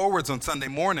foot forwards on Sunday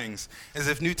mornings, as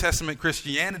if New Testament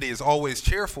Christianity is always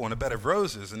cheerful and a bed of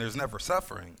roses and there's never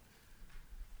suffering.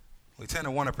 We tend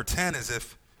to want to pretend as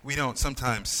if we don't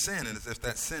sometimes sin, and as if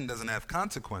that sin doesn't have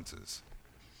consequences.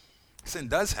 Sin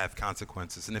does have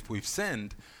consequences, and if we've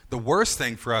sinned, the worst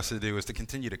thing for us to do is to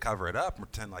continue to cover it up and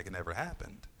pretend like it never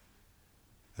happened.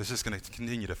 It's just going to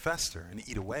continue to fester and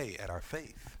eat away at our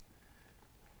faith.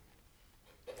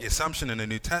 The assumption in the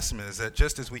New Testament is that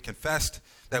just as we confessed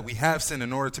that we have sinned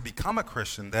in order to become a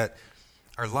Christian, that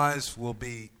our lives will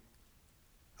be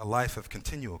a life of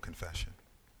continual confession.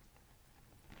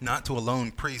 Not to a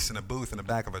lone priest in a booth in the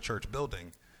back of a church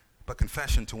building, but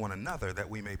confession to one another that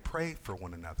we may pray for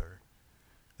one another.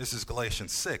 This is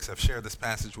Galatians 6. I've shared this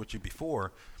passage with you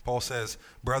before. Paul says,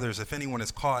 brothers, if anyone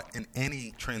is caught in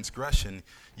any transgression,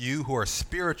 you who are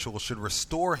spiritual should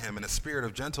restore him in a spirit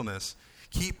of gentleness.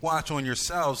 Keep watch on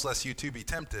yourselves, lest you too be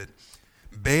tempted.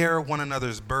 Bear one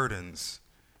another's burdens,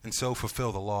 and so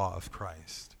fulfill the law of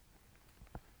Christ.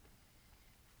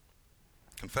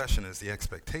 Confession is the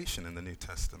expectation in the New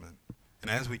Testament. And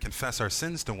as we confess our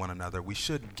sins to one another, we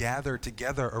should gather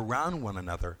together around one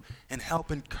another and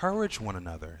help encourage one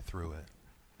another through it.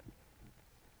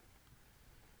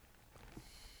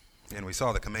 And we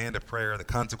saw the command of prayer, the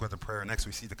consequence of prayer. Next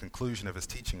we see the conclusion of his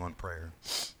teaching on prayer.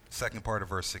 Second part of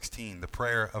verse 16. The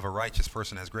prayer of a righteous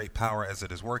person has great power as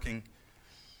it is working.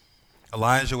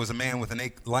 Elijah was a man with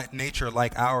a nature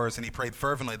like ours, and he prayed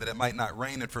fervently that it might not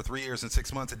rain. And for 3 years and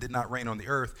 6 months it did not rain on the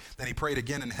earth. Then he prayed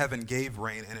again, and heaven gave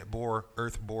rain, and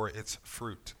earth bore its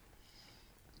fruit.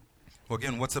 Well,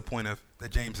 again, what's the point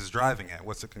that James is driving at?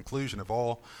 What's the conclusion of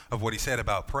all of what he said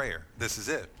about prayer? This is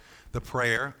it. The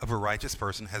prayer of a righteous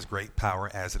person has great power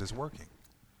as it is working.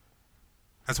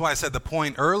 That's why I said the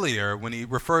point earlier when he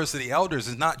refers to the elders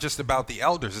is not just about the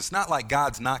elders. It's not like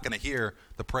God's not going to hear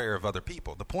the prayer of other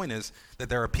people. The point is that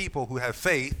there are people who have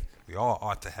faith. We all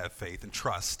ought to have faith and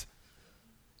trust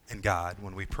in God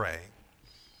when we pray.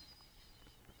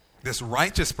 This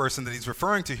righteous person that he's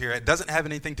referring to here, it doesn't have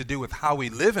anything to do with how we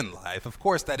live in life. Of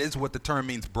course, that is what the term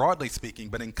means broadly speaking,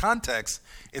 but in context,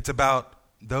 it's about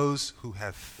those who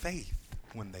have faith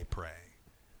when they pray.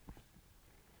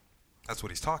 That's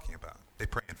what he's talking about. They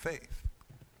pray in faith.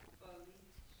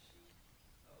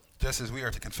 Just as we are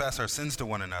to confess our sins to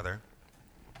one another,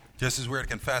 just as we are to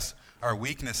confess our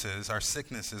weaknesses, our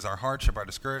sicknesses, our hardship, our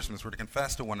discouragements, we're to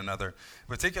confess to one another,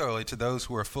 particularly to those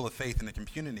who are full of faith in the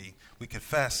community. We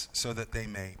confess so that they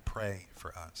may pray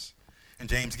for us. And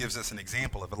James gives us an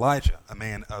example of Elijah, a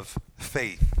man of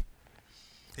faith.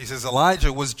 He says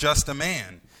Elijah was just a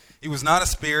man. He was not a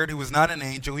spirit. He was not an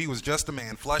angel. He was just a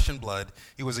man, flesh and blood.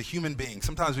 He was a human being.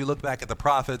 Sometimes we look back at the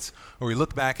prophets or we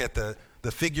look back at the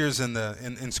figures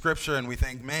in Scripture and we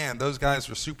think, man, those guys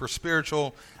were super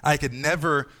spiritual. I could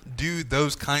never do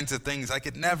those kinds of things. I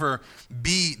could never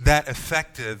be that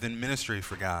effective in ministry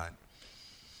for God.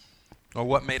 Or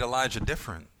what made Elijah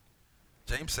different?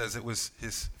 James says it was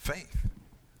his faith.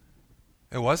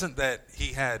 It wasn't that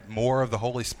he had more of the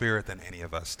Holy Spirit than any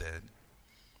of us did.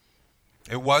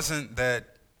 It wasn't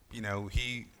that,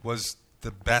 he was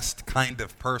the best kind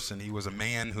of person. He was a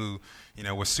man who,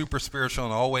 was super spiritual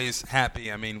and always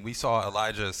happy. I mean, we saw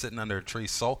Elijah sitting under a tree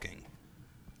sulking.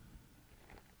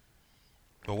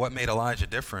 But what made Elijah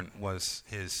different was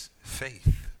his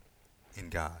faith in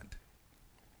God.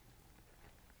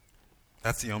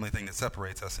 That's the only thing that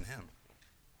separates us and him.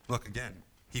 Look again.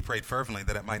 He prayed fervently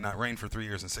that it might not rain for 3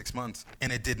 years and 6 months,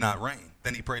 and it did not rain.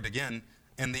 Then he prayed again,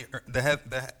 and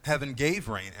the heaven gave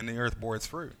rain, and the earth bore its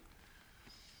fruit.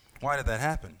 Why did that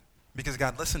happen? Because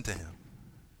God listened to him.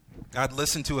 God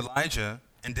listened to Elijah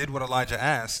and did what Elijah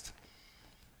asked.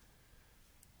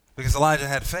 Because Elijah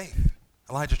had faith.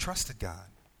 Elijah trusted God.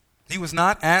 He was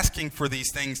not asking for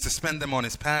these things to spend them on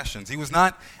his passions. He was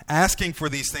not asking for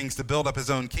these things to build up his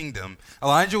own kingdom.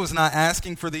 Elijah was not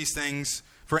asking for these things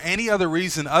for any other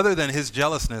reason other than his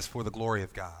jealousness for the glory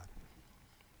of God.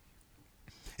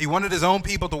 He wanted his own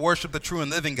people to worship the true and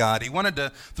living God. He wanted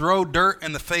to throw dirt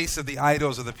in the face of the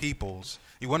idols of the peoples.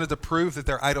 He wanted to prove that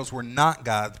their idols were not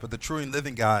gods, but the true and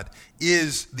living God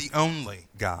is the only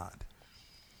God.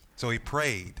 So he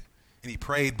prayed, and he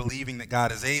prayed believing that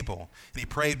God is able, and he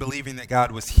prayed believing that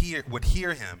God would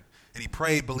hear him, and he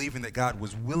prayed believing that God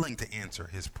was willing to answer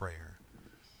his prayer.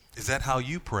 Is that how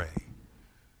you pray?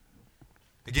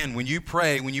 Again, when you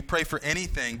pray for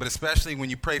anything, but especially when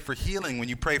you pray for healing, when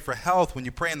you pray for health, when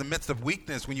you pray in the midst of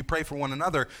weakness, when you pray for one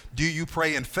another, do you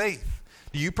pray in faith?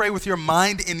 Do you pray with your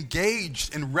mind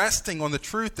engaged and resting on the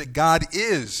truth that God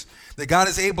is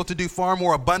able to do far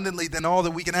more abundantly than all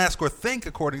that we can ask or think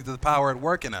according to the power at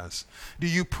work in us? Do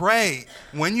you pray,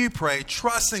 when you pray,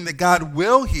 trusting that God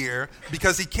will hear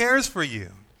because he cares for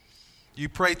you? You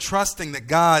pray trusting that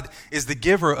God is the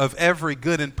giver of every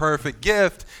good and perfect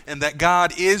gift and that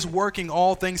God is working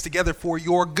all things together for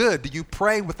your good. Do you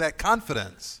pray with that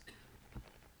confidence?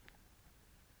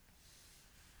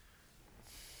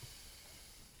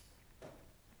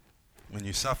 When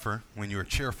you suffer, when you are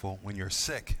cheerful, when you're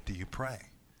sick, do you pray?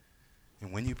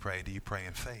 And when you pray, do you pray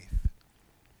in faith?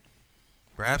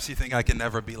 Perhaps you think I can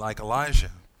never be like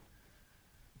Elijah.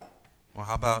 Well,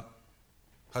 how about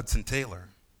Hudson Taylor,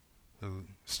 who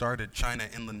started China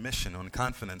Inland Mission on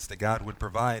confidence that God would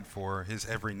provide for his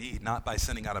every need, not by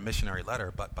sending out a missionary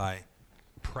letter, but by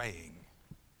praying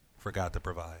for God to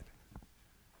provide.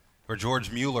 Or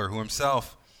George Mueller, who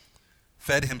himself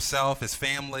fed himself, his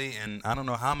family, and I don't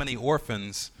know how many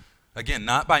orphans, again,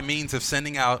 not by means of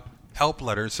sending out help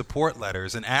letters, support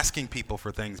letters, and asking people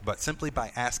for things, but simply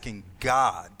by asking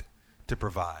God to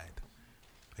provide.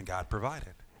 And God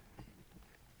provided.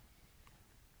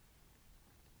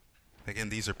 Again,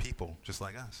 these are people just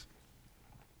like us.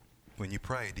 When you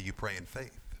pray, do you pray in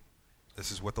faith?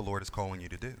 This is what the Lord is calling you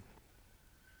to do.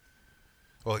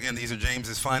 Well, again, these are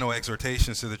James's final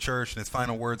exhortations to the church, and his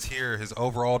final words here. His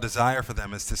overall desire for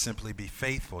them is to simply be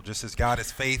faithful. Just as God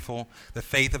is faithful, the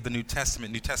faith of the New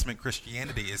Testament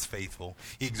Christianity is faithful.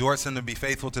 He exhorts them to be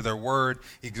faithful to their word.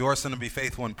 He exhorts them to be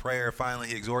faithful in prayer. Finally,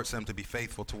 he exhorts them to be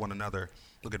faithful to one another.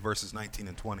 Look at verses 19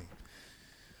 and 20.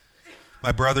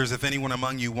 My brothers, if anyone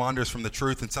among you wanders from the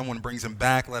truth and someone brings him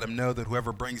back, let him know that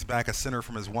whoever brings back a sinner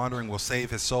from his wandering will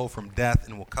save his soul from death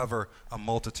and will cover a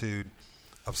multitude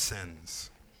of sins.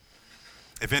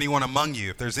 If anyone among you,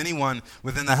 if there's anyone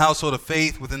within the household of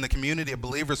faith, within the community of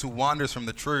believers who wanders from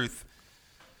the truth,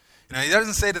 he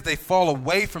doesn't say that they fall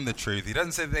away from the truth. He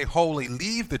doesn't say that they wholly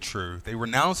leave the truth. They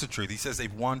renounce the truth. He says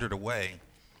they've wandered away.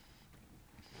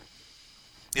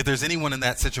 If there's anyone in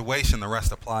that situation, the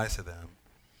rest applies to them.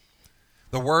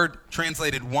 The word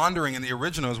translated wandering in the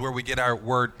original is where we get our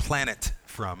word planet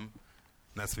from. And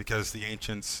that's because the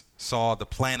ancients saw the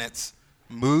planets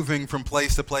moving from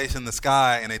place to place in the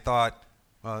sky, and they thought,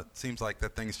 well, it seems like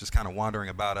that thing's just kind of wandering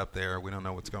about up there. We don't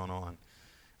know what's going on.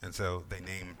 And so they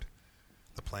named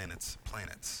the planets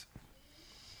planets.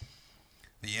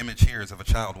 The image here is of a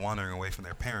child wandering away from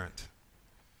their parent,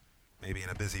 maybe in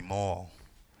a busy mall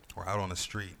or out on the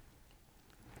street.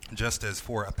 Just as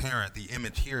for a parent, the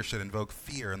image here should invoke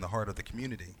fear in the heart of the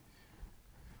community.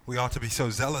 We ought to be so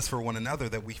zealous for one another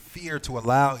that we fear to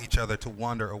allow each other to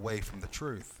wander away from the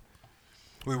truth.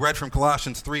 We read from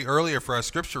Colossians 3 earlier for our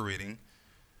scripture reading.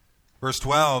 Verse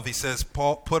 12, he says,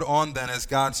 put on then as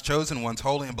God's chosen ones,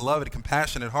 holy and beloved,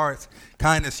 compassionate hearts,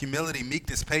 kindness, humility,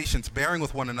 meekness, patience, bearing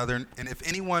with one another. And if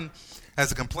anyone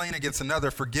has a complaint against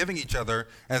another, forgiving each other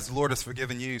as the Lord has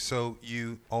forgiven you, so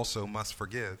you also must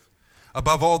forgive.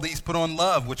 Above all these, put on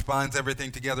love, which binds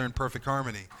everything together in perfect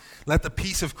harmony. Let the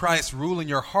peace of Christ rule in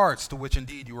your hearts, to which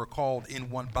indeed you are called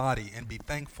in one body, and be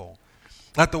thankful.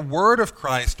 Let the word of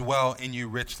Christ dwell in you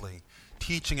richly,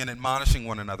 teaching and admonishing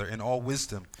one another in all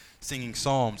wisdom, singing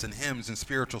psalms and hymns and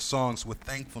spiritual songs with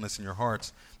thankfulness in your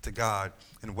hearts to God.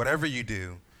 And whatever you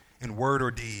do, in word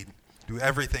or deed, do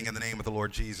everything in the name of the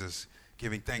Lord Jesus,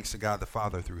 giving thanks to God the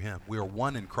Father through him. We are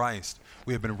one in Christ.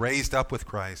 We have been raised up with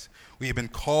Christ. We have been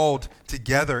called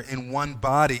together in one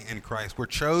body in Christ. We're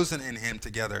chosen in him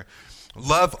together.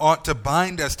 Love ought to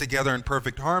bind us together in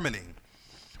perfect harmony.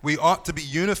 We ought to be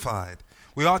unified.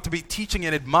 We ought to be teaching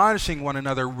and admonishing one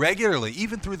another regularly,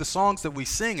 even through the songs that we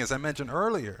sing, as I mentioned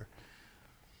earlier.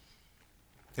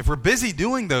 If we're busy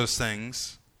doing those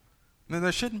things, then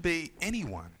there shouldn't be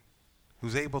anyone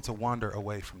who's able to wander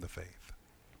away from the faith.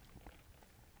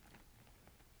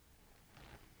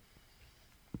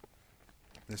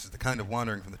 This is the kind of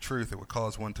wandering from the truth that would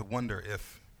cause one to wonder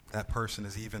if that person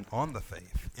is even on the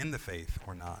faith, in the faith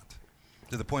or not.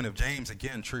 To the point of James,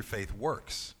 again, true faith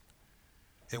works.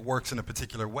 It works in a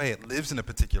particular way. It lives in a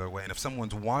particular way. And if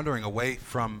someone's wandering away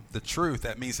from the truth,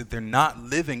 that means that they're not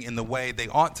living in the way they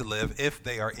ought to live if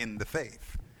they are in the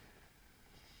faith.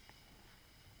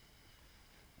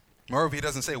 Moreover, he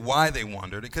doesn't say why they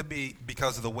wandered. It could be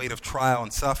because of the weight of trial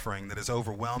and suffering that has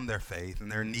overwhelmed their faith, and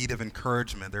they're in need of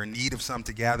encouragement. They're in need of some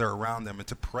to gather around them and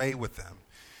to pray with them.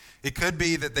 It could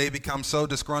be that they become so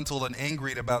disgruntled and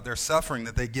angry about their suffering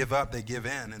that they give up, they give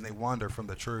in, and they wander from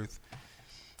the truth.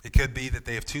 It could be that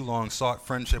they have too long sought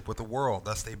friendship with the world,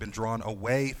 thus they've been drawn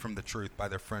away from the truth by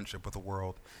their friendship with the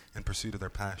world in pursuit of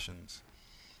their passions.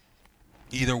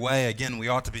 Either way, again, we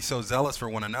ought to be so zealous for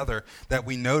one another that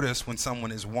we notice when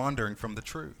someone is wandering from the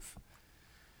truth.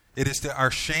 It is to our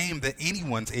shame that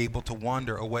anyone's able to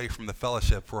wander away from the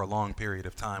fellowship for a long period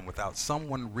of time without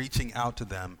someone reaching out to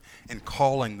them and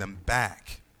calling them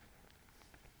back.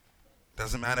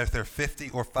 Doesn't matter if they're 50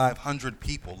 or 500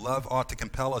 people. Love ought to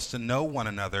compel us to know one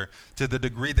another to the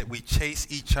degree that we chase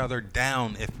each other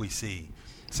down if we see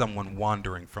someone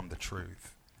wandering from the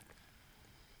truth.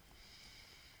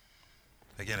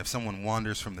 Again, if someone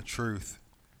wanders from the truth,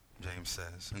 James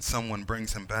says, and someone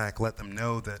brings him back, let them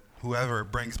know that whoever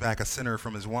brings back a sinner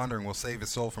from his wandering will save his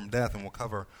soul from death and will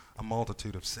cover a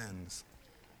multitude of sins.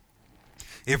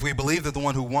 If we believe that the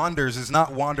one who wanders is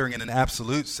not wandering in an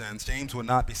absolute sense, James would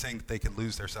not be saying that they could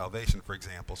lose their salvation, for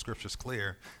example. Scripture's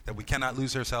clear that we cannot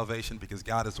lose our salvation because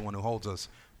God is the one who holds us.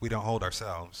 We don't hold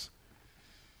ourselves.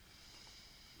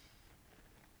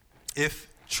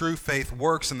 If true faith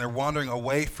works and they're wandering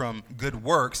away from good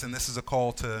works, then this is a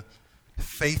call to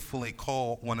faithfully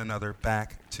call one another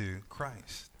back to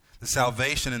Christ. The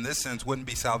salvation in this sense wouldn't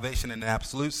be salvation in an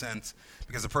absolute sense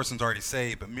because the person's already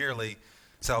saved, but merely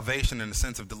salvation in the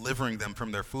sense of delivering them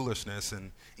from their foolishness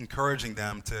and encouraging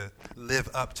them to live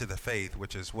up to the faith,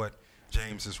 which is what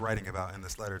James is writing about in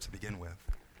this letter to begin with.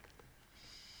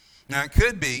 Now, it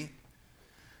could be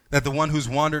that the one who's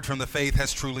wandered from the faith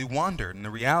has truly wandered. And the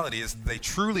reality is they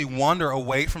truly wander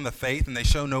away from the faith and they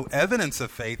show no evidence of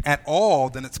faith at all,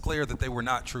 then it's clear that they were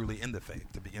not truly in the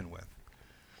faith to begin with.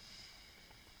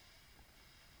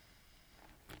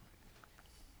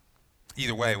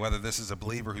 Either way, whether this is a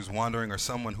believer who's wandering or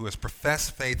someone who has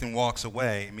professed faith and walks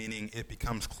away, meaning it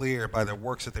becomes clear by their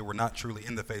works that they were not truly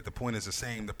in the faith, the point is the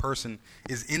same. The person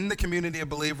is in the community of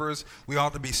believers. We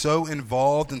ought to be so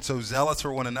involved and so zealous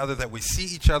for one another that we see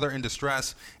each other in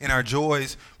distress, in our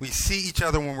joys. We see each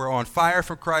other when we're on fire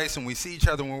for Christ, and we see each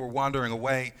other when we're wandering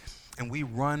away. And we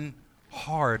run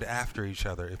hard after each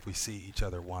other if we see each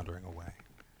other wandering away.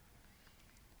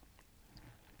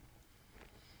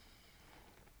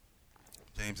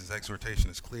 James's exhortation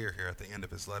is clear here at the end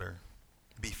of his letter.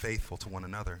 Be faithful to one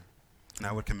another. And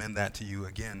I would commend that to you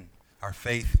again. Our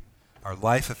faith, our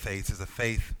life of faith is a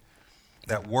faith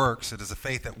that works. It is a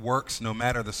faith that works no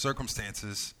matter the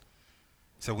circumstances.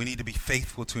 So we need to be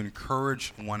faithful to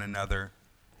encourage one another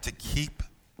to keep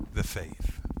the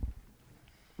faith.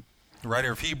 The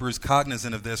writer of Hebrews,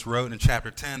 cognizant of this, wrote in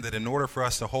chapter 10 that in order for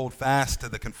us to hold fast to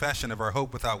the confession of our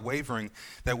hope without wavering,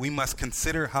 that we must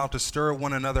consider how to stir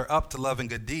one another up to love and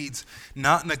good deeds,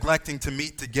 not neglecting to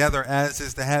meet together as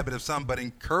is the habit of some, but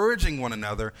encouraging one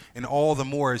another, and all the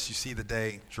more as you see the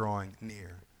day drawing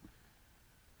near.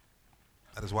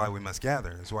 That is why we must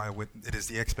gather. That is why it is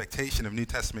the expectation of New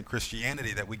Testament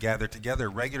Christianity that we gather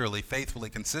together regularly, faithfully,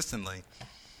 consistently.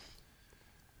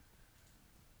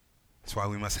 That's why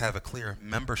we must have a clear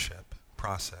membership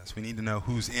process. We need to know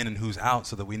who's in and who's out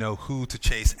so that we know who to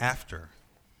chase after,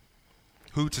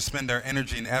 who to spend our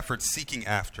energy and effort seeking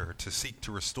after, to seek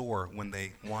to restore when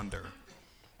they wander.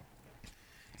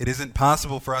 It isn't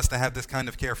possible for us to have this kind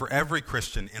of care for every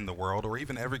Christian in the world or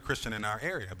even every Christian in our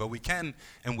area, but we can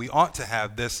and we ought to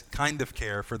have this kind of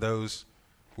care for those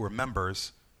who are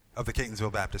members of the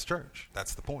Catonsville Baptist Church.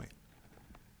 That's the point.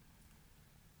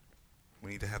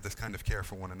 We need to have this kind of care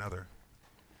for one another.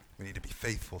 We need to be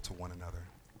faithful to one another.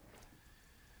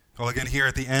 Well, again, here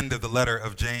at the end of the letter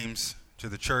of James to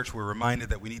the church, we're reminded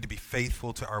that we need to be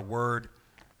faithful to our word.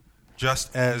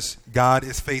 Just as God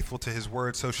is faithful to his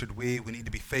word, so should we. We need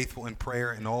to be faithful in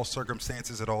prayer in all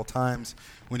circumstances at all times.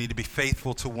 We need to be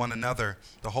faithful to one another,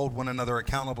 to hold one another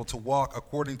accountable, to walk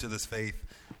according to this faith,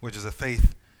 which is a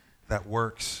faith that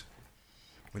works.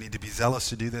 We need to be zealous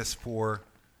to do this for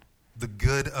the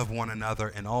good of one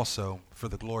another and also for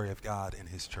the glory of God in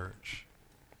his church.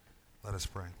 Let us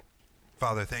pray.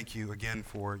 Father, thank you again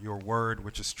for your word,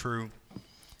 which is true.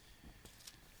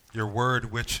 Your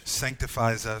word, which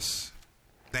sanctifies us.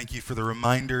 Thank you for the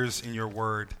reminders in your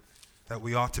word that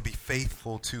we ought to be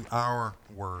faithful to our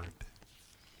word.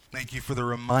 Thank you for the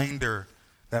reminder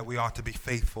that we ought to be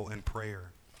faithful in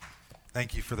prayer.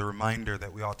 Thank you for the reminder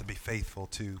that we ought to be faithful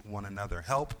to one another.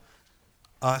 Help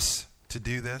us to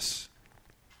do this,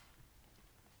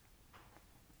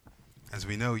 as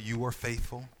we know you are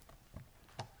faithful,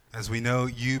 as we know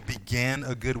you began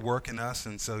a good work in us,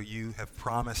 and so you have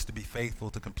promised to be faithful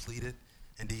to complete it.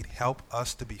 Indeed, help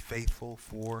us to be faithful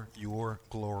for your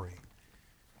glory.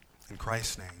 In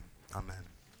Christ's name, amen.